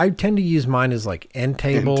 I tend to use mine as like end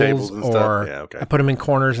tables and or stuff. Yeah, okay. I put them in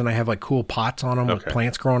corners and I have like cool pots on them with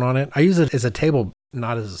plants growing on it. I use it as a table,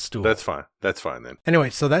 not as a stool. That's fine. That's fine then.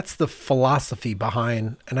 Anyway, so that's the philosophy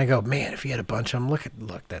behind, and I go, man, if you had a bunch of them,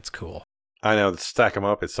 look, that's cool. I know. Stack them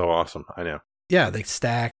up. It's so awesome. I know. Yeah, they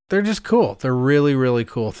stack. They're just cool. They're really, really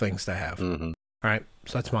cool things to have. Mm-hmm. All right,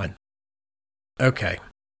 so that's mine. Okay.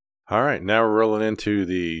 All right, now we're rolling into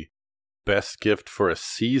the best gift for a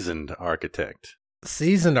seasoned architect.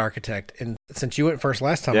 Seasoned architect. And since you went first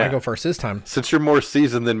last time, I go first this time. Since you're more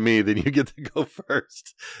seasoned than me, then you get to go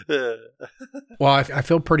first. Well, I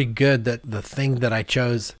feel pretty good that the thing that I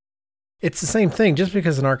chose, it's the same thing. Just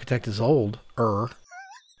because an architect is old,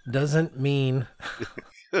 doesn't mean...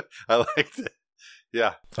 I liked it.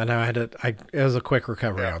 Yeah. I know it was a quick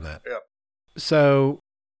recovery on that. Yeah. So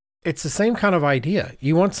it's the same kind of idea.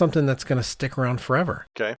 You want something that's going to stick around forever.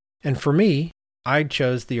 Okay. And for me, I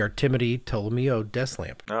chose the Artimedy Tolomeo desk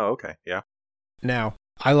lamp. Oh, okay. Yeah. Now,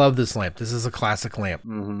 I love this lamp. This is a classic lamp.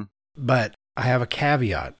 Mm-hmm. But I have a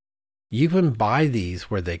caveat. You can buy these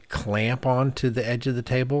where they clamp onto the edge of the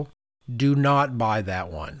table. Do not buy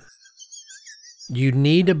that one. You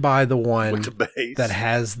need to buy the one with the base that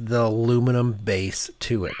has the aluminum base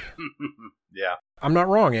to it. Yeah. I'm not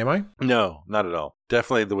wrong, am I? No, not at all.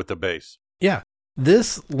 Definitely with the base. Yeah.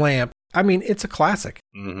 This lamp, I mean, it's a classic.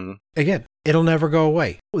 Mm-hmm. Again, it'll never go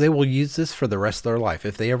away. They will use this for the rest of their life.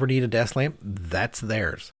 If they ever need a desk lamp, that's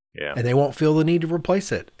theirs. Yeah. And they won't feel the need to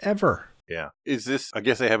replace it, ever. Yeah. Is this, I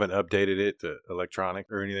guess they haven't updated it to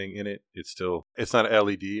electronic or anything in it. It's not an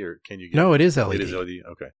LED, or can you get No, it is LED. It is LED.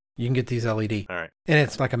 Okay. You can get these LED. All right. And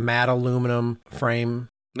it's like a matte aluminum frame.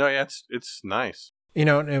 No, yeah, it's nice. You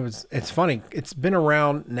know, it's funny. It's been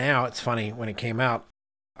around now. It's funny, when it came out,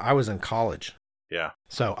 I was in college. Yeah.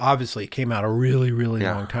 So obviously it came out a really, really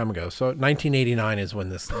long time ago. So 1989 is when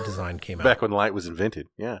this design came out. Back when light was invented.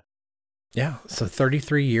 Yeah. Yeah. So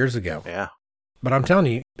 33 years ago. Yeah. But I'm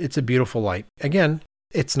telling you, it's a beautiful light. Again,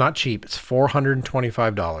 it's not cheap. It's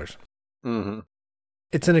 $425. Mm-hmm.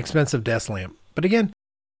 It's an expensive desk lamp. But again,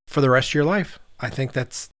 for the rest of your life, I think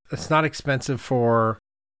it's not expensive for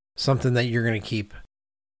something that you're going to keep.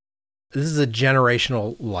 This is a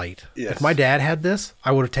generational light. Yes. If my dad had this,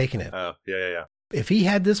 I would have taken it. Oh, yeah. If he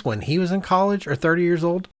had this when he was in college or 30 years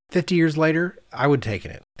old, 50 years later, I would have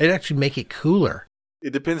taken it. It'd actually make it cooler.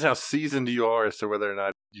 It depends how seasoned you are as to whether or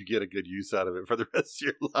not you get a good use out of it for the rest of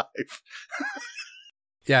your life.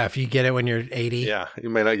 Yeah, if you get it when you're 80. Yeah, you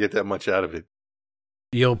may not get that much out of it.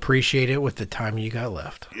 You'll appreciate it with the time you got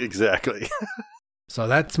left. Exactly. So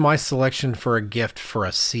that's my selection for a gift for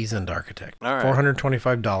a seasoned architect. All right.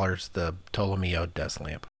 $425, the Tolomeo desk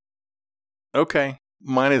lamp. Okay.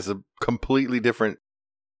 Mine is a completely different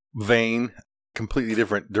vein, completely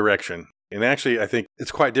different direction. And actually, I think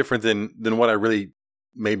it's quite different than what I really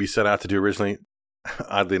maybe set out to do originally.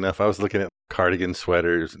 Oddly enough, I was looking at cardigan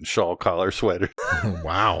sweaters and shawl collar sweaters.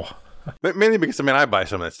 Wow. Mainly because, I buy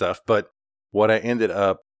some of that stuff. But what I ended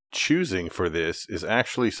up choosing for this is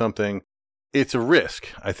actually something, it's a risk,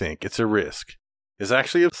 I think. It's a risk. It's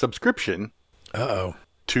actually a subscription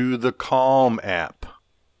to the Calm app,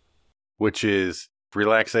 which is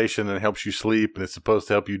relaxation and helps you sleep, and it's supposed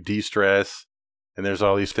to help you de-stress. And there's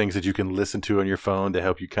all these things that you can listen to on your phone to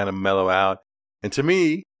help you kind of mellow out. And to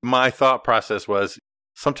me, my thought process was,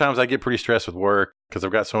 sometimes I get pretty stressed with work because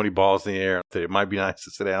I've got so many balls in the air that it might be nice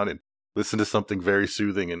to sit down and listen to something very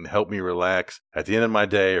soothing and help me relax at the end of my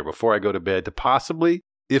day or before I go to bed to possibly,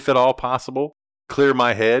 if at all possible, clear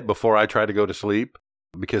my head before I try to go to sleep,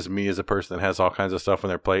 because me as a person that has all kinds of stuff on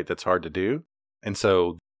their plate, that's hard to do. And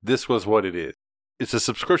so this was what it is. It's a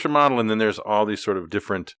subscription model, and then there's all these sort of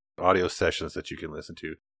different audio sessions that you can listen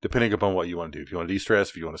to, depending upon what you want to do. If you want to de-stress,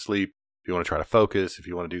 if you want to sleep, if you want to try to focus, if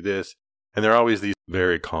you want to do this. And they're always these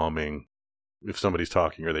very calming. If somebody's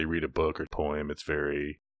talking or they read a book or poem, it's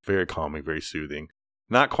very, very calming, very soothing.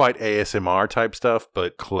 Not quite ASMR type stuff,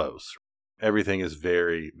 but close. Everything is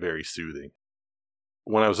very, very soothing.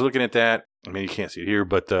 When I was looking at that, I mean, you can't see it here,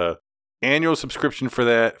 but the annual subscription for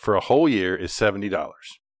that for a whole year is $70.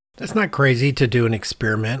 That's not crazy to do an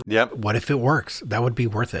experiment. Yep. What if it works? That would be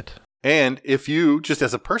worth it. And if you, just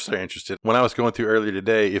as a person, are interested, when I was going through earlier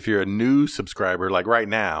today, if you're a new subscriber, like right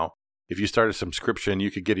now, if you start a subscription,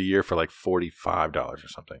 you could get a year for like $45 or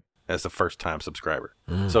something as the first-time subscriber.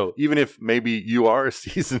 So even if maybe you are a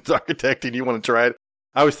seasoned architect and you want to try it,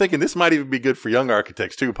 I was thinking this might even be good for young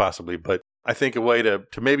architects too, possibly. But I think a way to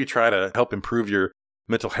maybe try to help improve your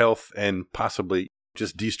mental health and possibly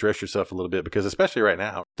just de-stress yourself a little bit, because especially right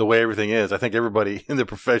now, the way everything is, I think everybody in the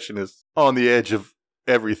profession is on the edge of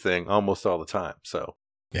everything almost all the time. So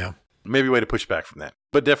yeah, maybe a way to push back from that,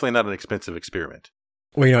 but definitely not an expensive experiment.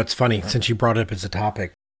 Well, it's funny, since you brought it up as a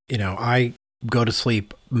topic, I go to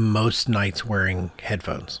sleep most nights wearing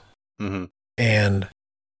headphones. Mm-hmm. And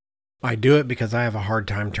I do it because I have a hard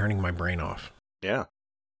time turning my brain off. Yeah.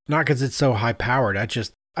 Not because it's so high powered.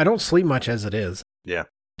 I don't sleep much as it is. Yeah.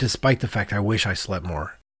 Despite the fact I wish I slept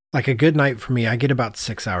more. Like a good night for me, I get about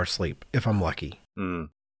 6 hours sleep if I'm lucky. Mm.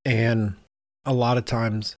 And a lot of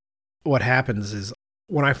times what happens is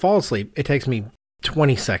when I fall asleep, it takes me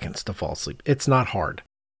 20 seconds to fall asleep. It's not hard.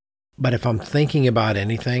 But if I'm thinking about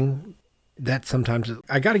anything, that sometimes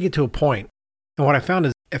I got to get to a point. And what I found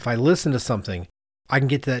is if I listen to something, I can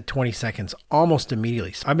get to that 20 seconds almost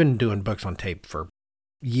immediately. So I've been doing books on tape for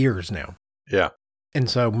years now. Yeah. And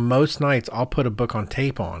so most nights I'll put a book on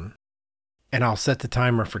tape on and I'll set the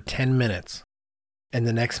timer for 10 minutes. And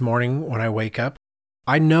the next morning when I wake up,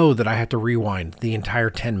 I know that I have to rewind the entire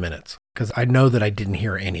 10 minutes because I know that I didn't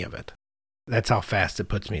hear any of it. That's how fast it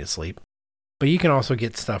puts me to sleep. But you can also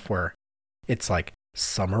get stuff where it's like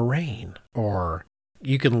summer rain, or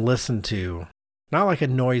you can listen to, not like a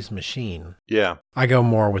noise machine. Yeah. I go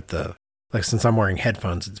more with since I'm wearing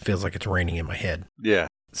headphones, it feels like it's raining in my head. Yeah.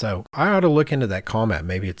 So I ought to look into that Calm app.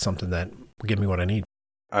 Maybe it's something that will give me what I need.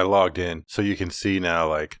 I logged in so you can see now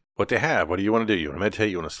like what they have. What do you want to do? You want to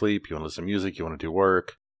meditate? You want to sleep? You want to listen to music? You want to do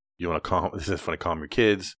work? You want to calm? This is fun to calm your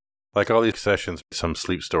kids. Like all these sessions, some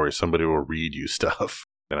sleep stories, somebody will read you stuff.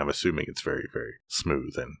 And I'm assuming it's very, very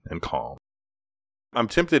smooth and calm. I'm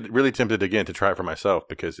really tempted again to try it for myself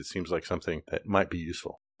because it seems like something that might be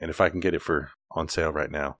useful. And if I can get it on sale right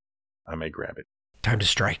now, I may grab it. Time to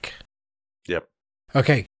strike. Yep.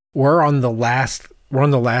 Okay. We're on the last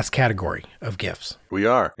category of gifts. We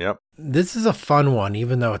are. Yep. This is a fun one,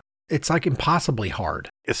 even though it's like impossibly hard.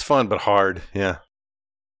 It's fun, but hard. Yeah.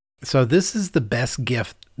 So this is the best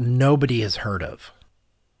gift nobody has heard of.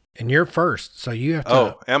 And you're first, so you have to...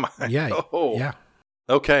 Oh, am I? Yeah. Oh. Yeah.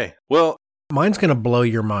 Okay. Well... Mine's going to blow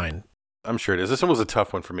your mind. I'm sure it is. This one was a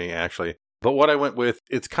tough one for me, actually. But what I went with,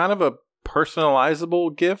 it's kind of a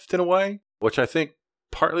personalizable gift in a way, which I think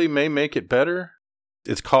partly may make it better.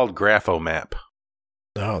 It's called Graphomap.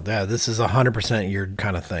 Oh, yeah. This is 100% your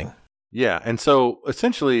kind of thing. Yeah. And so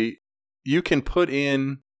essentially, you can put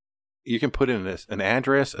in an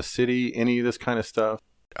address, a city, any of this kind of stuff.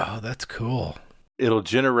 Oh, that's cool. It'll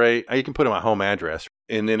generate, you can put in my home address,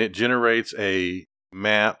 and then it generates a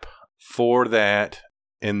map for that,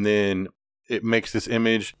 and then it makes this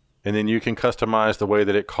image, and then you can customize the way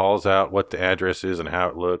that it calls out what the address is and how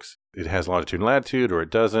it looks. It has longitude and latitude, or it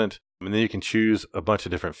doesn't. And then you can choose a bunch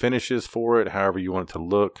of different finishes for it, however you want it to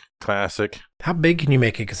look. Classic. How big can you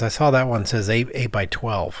make it? Because I saw that one says 8 by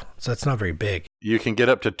 12, so that's not very big. You can get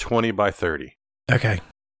up to 20 by 30. Okay,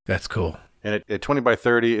 that's cool. And at 20 by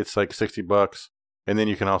 30, it's like $60. And then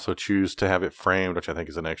you can also choose to have it framed, which I think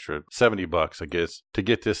is an extra $70, I guess, to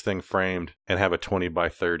get this thing framed and have a 20 by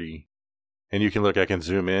 30. And you can I can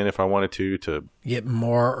zoom in if I wanted to get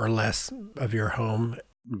more or less of your home.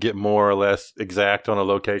 Get more or less exact on a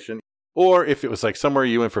location. Or if it was like somewhere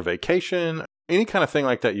you went for vacation, any kind of thing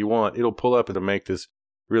like that you want, it'll pull up and to make this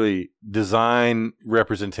really design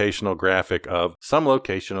representational graphic of some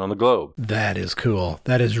location on the globe. That is cool.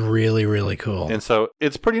 That is really, really cool. And so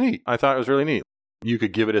it's pretty neat. I thought it was really neat. You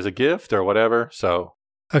could give it as a gift or whatever. So,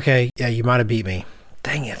 okay. Yeah, you might have beat me.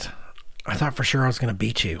 Dang it. I thought for sure I was going to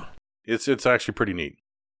beat you. It's actually pretty neat.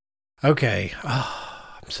 Okay.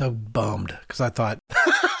 Oh, I'm so bummed because I thought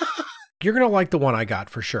you're going to like the one I got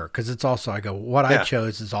for sure. Because it's also, I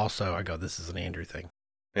chose is also, this is an Andrew thing.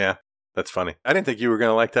 Yeah, that's funny. I didn't think you were going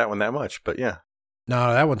to like that one that much, but yeah.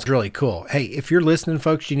 No, that one's really cool. Hey, if you're listening,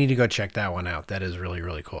 folks, you need to go check that one out. That is really,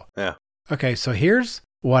 really cool. Yeah. Okay, so here's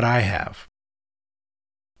what I have.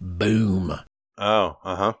 Boom. Oh,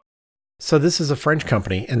 uh-huh. So this is a French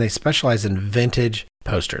company, and they specialize in vintage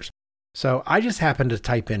posters. So I just happened to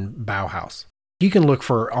type in Bauhaus. You can look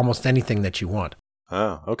for almost anything that you want.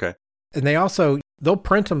 Oh, okay. And they'll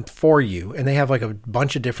print them for you, and they have like a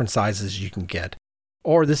bunch of different sizes you can get.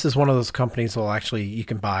 Or this is one of those companies you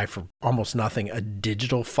can buy for almost nothing, a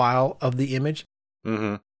digital file of the image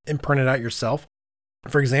and print it out yourself.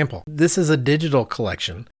 For example, this is a digital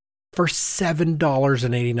collection for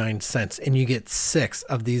 $7.89, and you get 6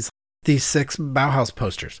 of these 6 Bauhaus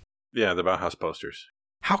posters. Yeah, the Bauhaus posters.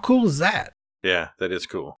 How cool is that? Yeah, that is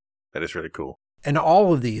cool. That is really cool. And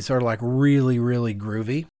all of these are like really, really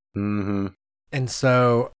groovy. Mm-hmm. And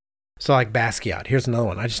so like Basquiat, here's another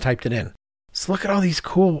one. I just typed it in. So look at all these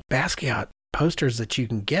cool Basquiat posters that you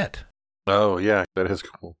can get. Oh, yeah, that is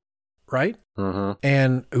cool. Right? Mm-hmm.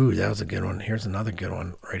 And, that was a good one. Here's another good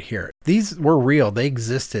one right here. These were real. They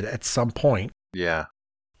existed at some point. Yeah.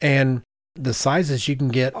 And the sizes you can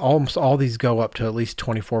get, almost all these go up to at least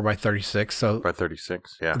 24 by 36. So by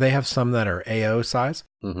 36, yeah. They have some that are AO size.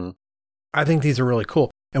 Mm-hmm. I think these are really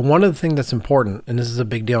cool. And one of the things that's important, and this is a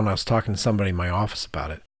big deal, and I was talking to somebody in my office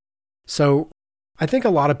about it. So I think a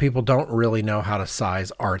lot of people don't really know how to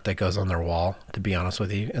size art that goes on their wall, to be honest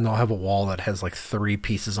with you. And they'll have a wall that has like 3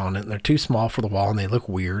 pieces on it, and they're too small for the wall, and they look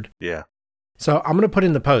weird. Yeah. So I'm going to put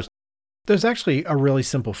in the post. There's actually a really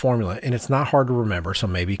simple formula, and it's not hard to remember, so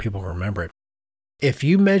maybe people remember it. If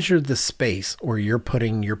you measure the space where you're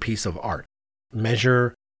putting your piece of art,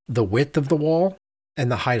 measure the width of the wall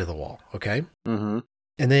and the height of the wall, okay? Mm-hmm.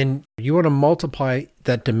 And then you want to multiply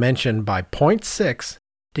that dimension by 0.6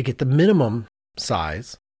 to get the minimum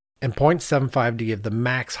size and 0.75 to give the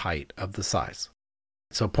max height of the size.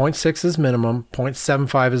 So 0.6 is minimum,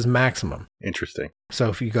 0.75 is maximum. Interesting. So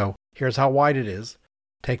if you go, here's how wide it is,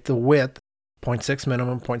 take the width, 0.6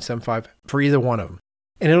 minimum, 0.75 for either one of them.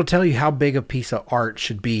 And it'll tell you how big a piece of art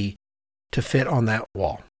should be to fit on that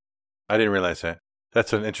wall. I didn't realize that.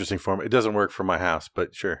 That's an interesting form. It doesn't work for my house,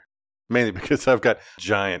 but sure. Mainly because I've got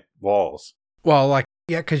giant walls. Well,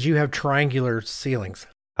 because you have triangular ceilings.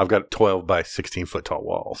 I've got 12 by 16 foot tall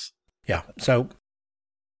walls. Yeah. So,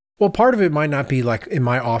 part of it might not be like in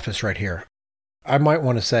my office right here. I might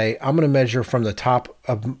want to say, I'm going to measure from the top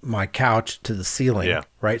of my couch to the ceiling. Yeah.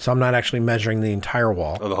 Right. So I'm not actually measuring the entire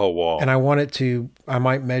wall. Oh, the whole wall. And I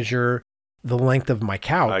might measure the length of my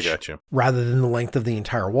couch. I got you. Rather than the length of the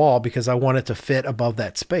entire wall, because I want it to fit above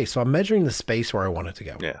that space. So I'm measuring the space where I want it to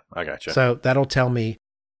go. Yeah, I got you. So that'll tell me,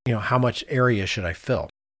 how much area should I fill.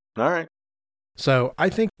 All right. So I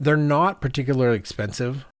think they're not particularly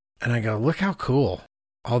expensive. And I go, look how cool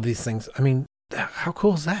all these things. I mean, how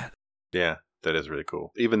cool is that? Yeah, that is really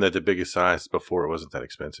cool. Even the biggest size before, it wasn't that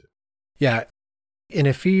expensive. Yeah. And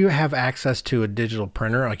if you have access to a digital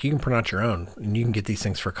printer, like you can print out your own and you can get these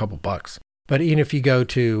things for a couple bucks. But even if you go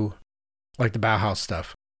to like the Bauhaus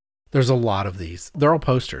stuff, there's a lot of these. They're all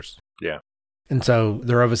posters. Yeah. And so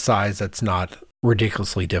they're of a size that's not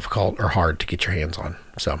ridiculously difficult or hard to get your hands on.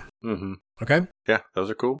 So, Okay. Yeah, those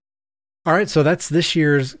are cool. All right. So that's this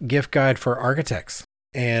year's gift guide for architects.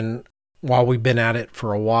 And while we've been at it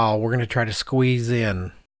for a while, we're going to try to squeeze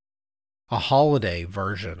in a holiday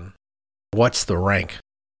version. What's the rank?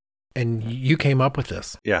 And you came up with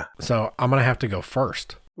this. Yeah. So I'm going to have to go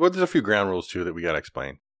first. Well, there's a few ground rules too that we got to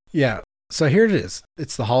explain. Yeah. So here it is.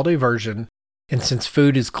 It's the holiday version. And since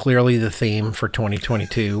food is clearly the theme for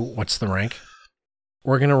 2022, what's the rank?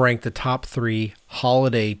 We're going to rank the top 3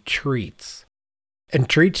 holiday treats. And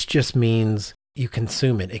treats just means you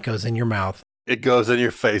consume it. It goes in your mouth. It goes in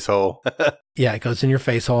your face hole. Yeah, it goes in your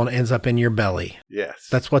face hole and ends up in your belly. Yes.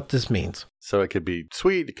 That's what this means. So it could be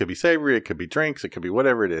sweet, it could be savory, it could be drinks, it could be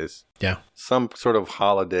whatever it is. Yeah. Some sort of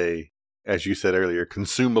holiday, as you said earlier,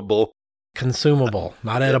 consumable. Consumable,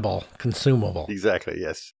 not edible, consumable. Exactly,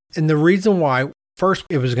 yes. And the reason why, first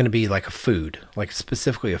it was going to be like a food, like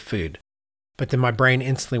specifically a food. But then my brain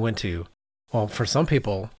instantly went to, well, for some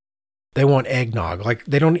people, they want eggnog. Like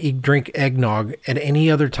they don't drink eggnog at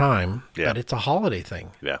any other time, but it's a holiday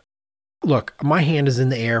thing. Yeah. Look, my hand is in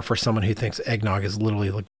the air for someone who thinks eggnog is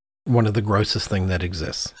literally like one of the grossest thing that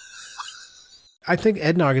exists. I think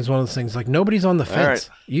eggnog is one of those things like nobody's on the fence.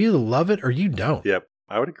 Right. You either love it or you don't. Yep,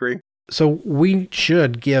 I would agree. So we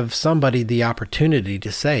should give somebody the opportunity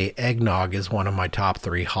to say eggnog is one of my top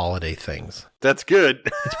 3 holiday things. That's good.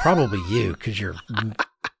 It's probably you because you're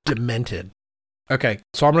demented. Okay,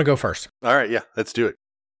 so I'm going to go first. All right, yeah, let's do it.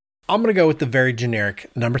 I'm going to go with the very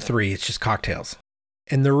generic number 3. It's just cocktails.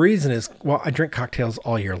 And the reason is, well, I drink cocktails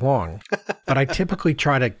all year long, but I typically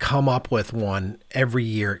try to come up with one every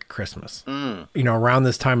year at Christmas. Mm. You know, around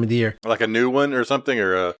this time of the year. Like a new one or something,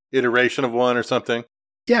 or a iteration of one or something?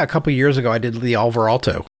 Yeah, a couple of years ago, I did the Alvar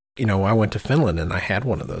Aalto. You know, I went to Finland and I had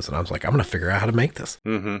one of those, and I was like, I'm going to figure out how to make this.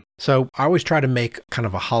 Mm-hmm. So I always try to make kind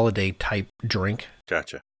of a holiday type drink.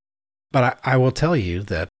 Gotcha. But I will tell you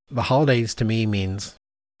that the holidays to me means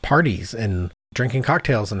parties and drinking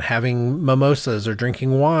cocktails and having mimosas or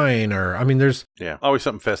drinking wine, or, I mean, Yeah, always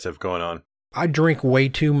something festive going on. I drink way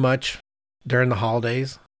too much during the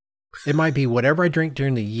holidays. It might be whatever I drink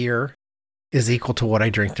during the year is equal to what I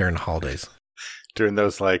drink during the holidays. During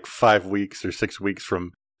those like 5 weeks or 6 weeks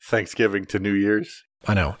from Thanksgiving to New Year's.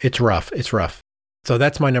 I know. It's rough. It's rough. So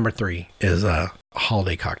that's my number 3 is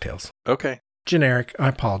holiday cocktails. Okay. Generic. I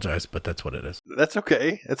apologize, but that's what it is. That's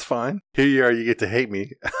okay. That's fine. Here you are. You get to hate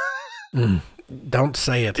me. Don't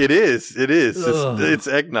say it. It is. Ugh. It's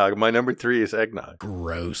eggnog. My number 3 is eggnog.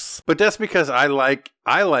 Gross. But that's because I like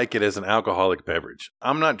it as an alcoholic beverage.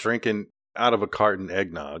 I'm not drinking out of a carton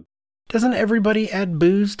eggnog. Doesn't everybody add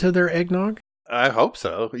booze to their eggnog? I hope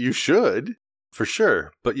so. You should, for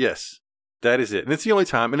sure. But yes, that is it. And it's the only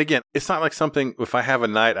time. And again, it's not like something, if I have a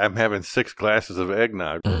night, I'm having 6 glasses of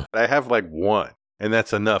eggnog. I have like 1, and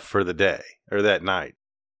that's enough for the day or that night.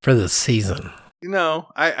 For the season. No,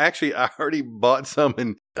 I already bought some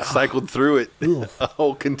and cycled through it, a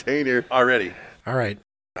whole container already. All right.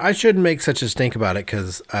 I shouldn't make such a stink about it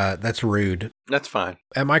because that's rude. That's fine.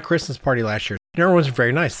 At my Christmas party last year, everyone was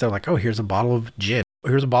very nice. They're like, oh, here's a bottle of gin.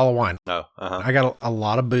 Here's a bottle of wine. Oh, uh-huh. I got a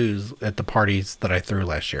lot of booze at the parties that I threw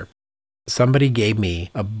last year. Somebody gave me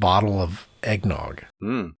a bottle of eggnog.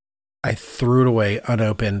 Mm. I threw it away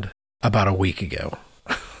unopened about a week ago.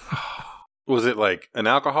 Was it like an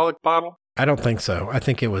alcoholic bottle? I don't think so. I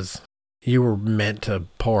think it was, you were meant to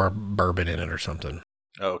pour bourbon in it or something.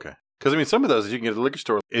 Oh, okay. Because, I mean, some of those you can get at the liquor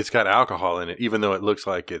store, it's got alcohol in it, even though it looks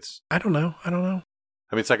like it's... I don't know. I mean,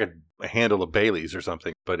 it's like a handle of Bailey's or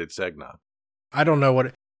something, but it's eggnog. I don't know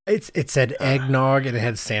what it said eggnog, and it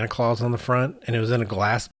had Santa Claus on the front, and it was in a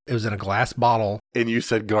glass bottle. And you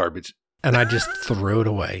said garbage. And I just threw it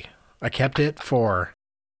away. I kept it for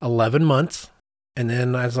 11 months, and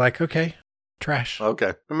then I was like, okay, trash.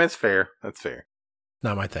 Okay. I mean, that's fair. That's fair.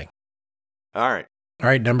 Not my thing. All right. All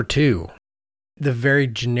right, number 2. The very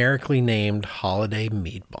generically named holiday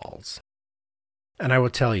meatballs. And I will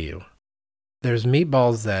tell you, there's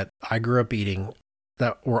meatballs that I grew up eating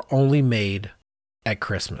that were only made at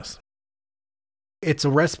Christmas. It's a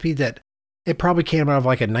recipe that it probably came out of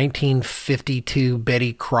like a 1952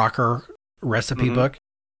 Betty Crocker recipe book.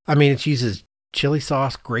 I mean, it uses chili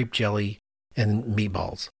sauce, grape jelly, and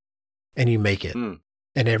meatballs. And you make it. And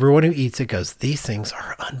everyone who eats it goes, these things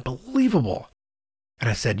are unbelievable. And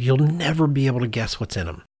I said, you'll never be able to guess what's in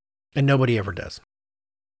them. And nobody ever does.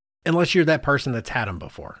 Unless you're that person that's had them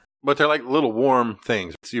before. But they're like little warm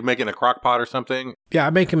things. So you make it in a crock pot or something? Yeah, I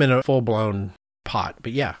make them in a full-blown pot,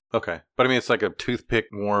 but yeah. Okay. But I mean, it's like a toothpick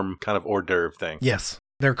warm kind of hors d'oeuvre thing. Yes.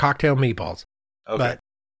 They're cocktail meatballs. Okay. But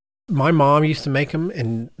my mom used to make them,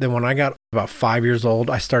 and then when I got about 5 years old,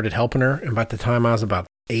 I started helping her. And by the time I was about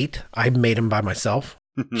 8, I made them by myself.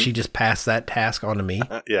 She just passed that task on to me.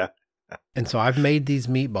 Yeah. And so I've made these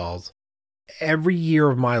meatballs every year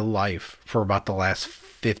of my life for about the last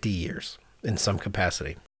 50 years in some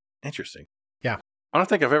capacity. Interesting. Yeah. I don't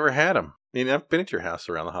think I've ever had them. I mean, I've been at your house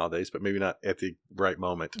around the holidays, but maybe not at the right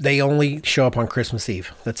moment. They only show up on Christmas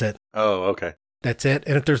Eve. That's it. Oh, okay. That's it.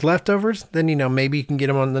 And if there's leftovers, then, maybe you can get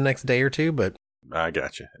them on the next day or two, but I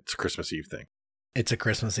gotcha. It's a Christmas Eve thing. It's a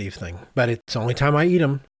Christmas Eve thing. But it's the only time I eat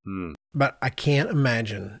them. But I can't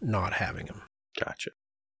imagine not having them. Gotcha.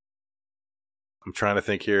 I'm trying to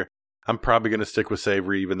think here. I'm probably going to stick with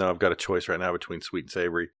savory, even though I've got a choice right now between sweet and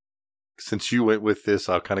savory. Since you went with this,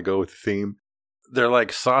 I'll kind of go with the theme. They're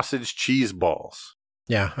like sausage cheese balls.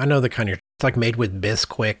 Yeah, I know the kind it's like made with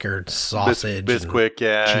Bisquick or sausage. Bisquick,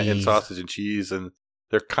 yeah, cheese. and sausage and cheese. And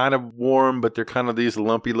they're kind of warm, but they're kind of these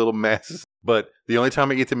lumpy little masses. But the only time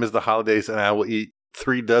I eat them is the holidays, and I will eat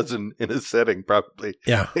 3 dozen in a setting, probably.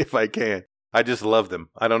 Yeah. If I can. I just love them.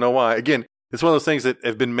 I don't know why. Again, it's one of those things that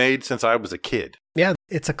have been made since I was a kid. Yeah,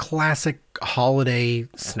 it's a classic holiday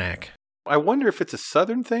snack. I wonder if it's a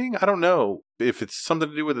Southern thing. I don't know if it's something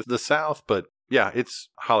to do with the South, but yeah, it's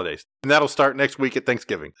holidays. And that'll start next week at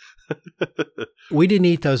Thanksgiving. We didn't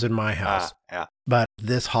eat those in my house. Yeah. But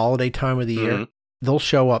this holiday time of the year, they'll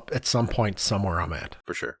show up at some point somewhere I'm at.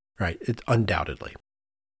 For sure. Right. It's undoubtedly.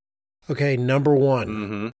 Okay, number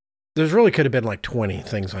 1. There's really could have been like 20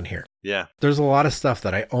 things on here. Yeah. There's a lot of stuff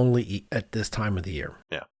that I only eat at this time of the year.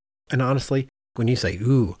 Yeah. And honestly, when you say,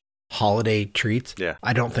 ooh, holiday treats, Yeah.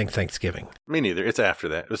 I don't think Thanksgiving. Me neither. It's after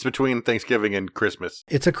that. It's between Thanksgiving and Christmas.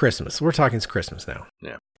 It's a Christmas. We're talking Christmas now.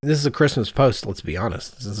 Yeah. This is a Christmas post, let's be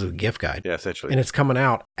honest. This is a gift guide. Yeah, essentially. And it's coming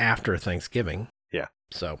out after Thanksgiving. Yeah.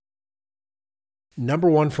 So, number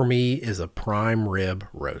one for me is a prime rib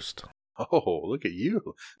roast. Oh, look at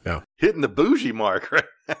you. Yeah. Hitting the bougie mark right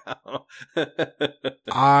now.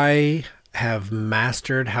 I have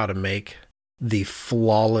mastered how to make the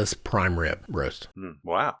flawless prime rib roast.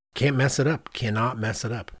 Wow. Can't mess it up. Cannot mess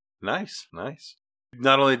it up. Nice.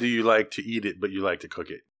 Not only do you like to eat it, but you like to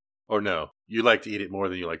cook it. Or no, you like to eat it more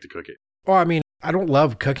than you like to cook it. Well, I mean, I don't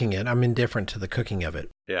love cooking it. I'm indifferent to the cooking of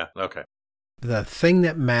it. Yeah, okay. The thing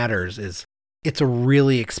that matters is it's a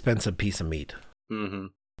really expensive piece of meat. Mm-hmm.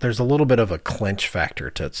 There's a little bit of a clinch factor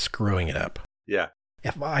to screwing it up. Yeah.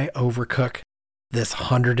 If I overcook this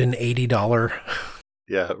 $180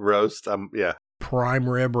 Yeah, roast. prime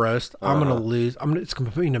rib roast, I'm going to lose. It's going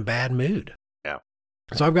to put me in a bad mood. Yeah.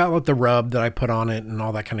 So I've got like the rub that I put on it and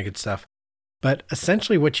all that kind of good stuff. But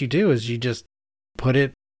essentially what you do is you just put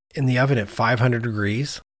it in the oven at 500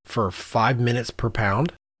 degrees for 5 minutes per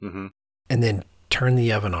pound, Mm-hmm. and then turn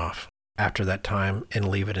the oven off after that time and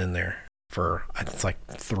leave it in there for, it's like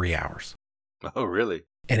 3 hours. Oh, really?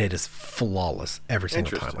 And it is flawless every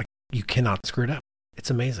single time. Like, you cannot screw it up. It's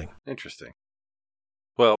amazing. Interesting.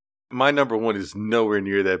 Well, my number one is nowhere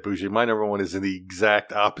near that bougie. My number one is in the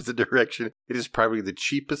exact opposite direction. It is probably the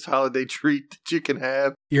cheapest holiday treat that you can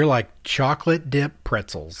have. You're like chocolate dip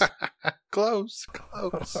pretzels. Close.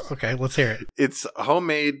 Okay, let's hear it. It's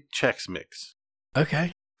homemade Chex Mix.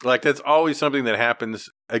 Okay. Like, that's always something that happens.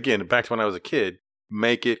 Again, back to when I was a kid.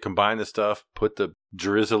 Make it, combine the stuff, put the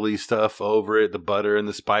drizzly stuff over it, the butter and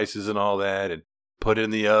the spices and all that, and put it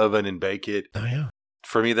in the oven and bake it. Oh, yeah.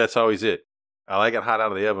 For me, that's always it. I like it hot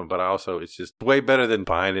out of the oven, but it's just way better than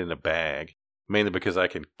buying it in a bag. Mainly because I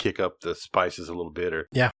can kick up the spices a little bit or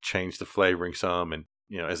change the flavoring some. And,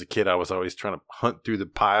 as a kid, I was always trying to hunt through the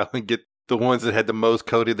pile and get the ones that had the most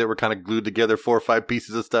coated that were kind of glued together, 4 or 5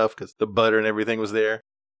 pieces of stuff because the butter and everything was there.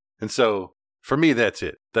 And so for me, that's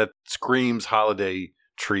it. That screams holiday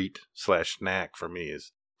treat / snack for me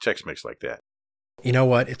is Chex Mix like that. You know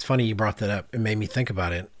what? It's funny you brought that up. It made me think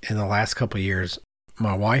about it. In the last couple of years,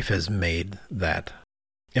 my wife has made that.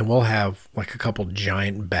 And we'll have like a couple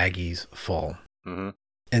giant baggies full. Mm-hmm.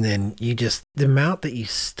 And then the amount that you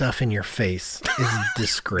stuff in your face is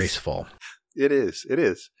disgraceful. It is.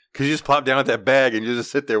 Because you just plop down with that bag and you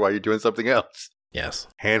just sit there while you're doing something else. Yes.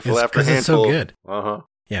 Handful after handful. Because it's so good. Uh-huh.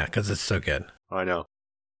 Yeah, because it's so good. I know.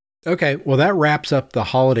 Okay, well, that wraps up the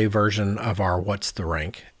holiday version of our What's the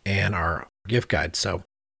Rank and our gift guide. So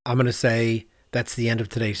I'm going to say that's the end of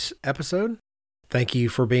today's episode. Thank you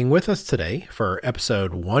for being with us today for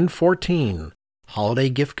episode 114, Holiday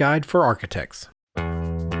Gift Guide for Architects.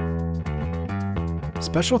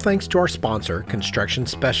 Special thanks to our sponsor, Construction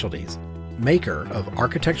Specialties, maker of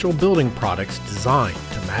architectural building products designed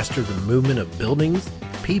to master the movement of buildings,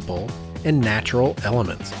 people, and natural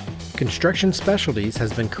elements. Construction Specialties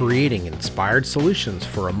has been creating inspired solutions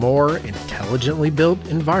for a more intelligently built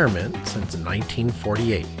environment since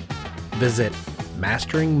 1948. Visit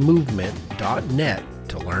masteringmovement.net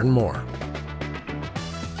to learn more.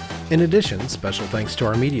 In addition, special thanks to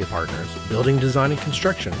our media partners, Building Design and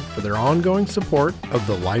Construction, for their ongoing support of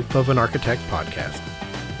the Life of an Architect podcast.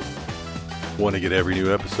 Want to get every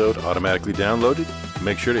new episode automatically downloaded?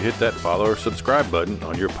 Make sure to hit that follow or subscribe button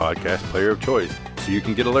on your podcast player of choice so you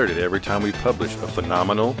can get alerted every time we publish a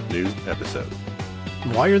phenomenal new episode.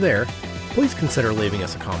 And while you're there, please consider leaving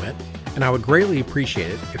us a comment, and I would greatly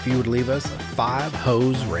appreciate it if you would leave us a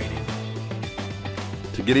 5-hose rating.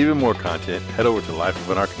 To get even more content, head over to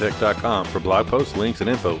lifeofanarchitect.com for blog posts, links, and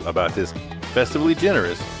info about this festively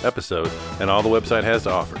generous episode and all the website has to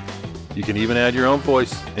offer. You can even add your own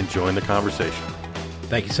voice and join the conversation.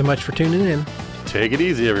 Thank you so much for tuning in. Take it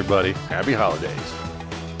easy, everybody. Happy holidays.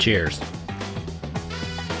 Cheers.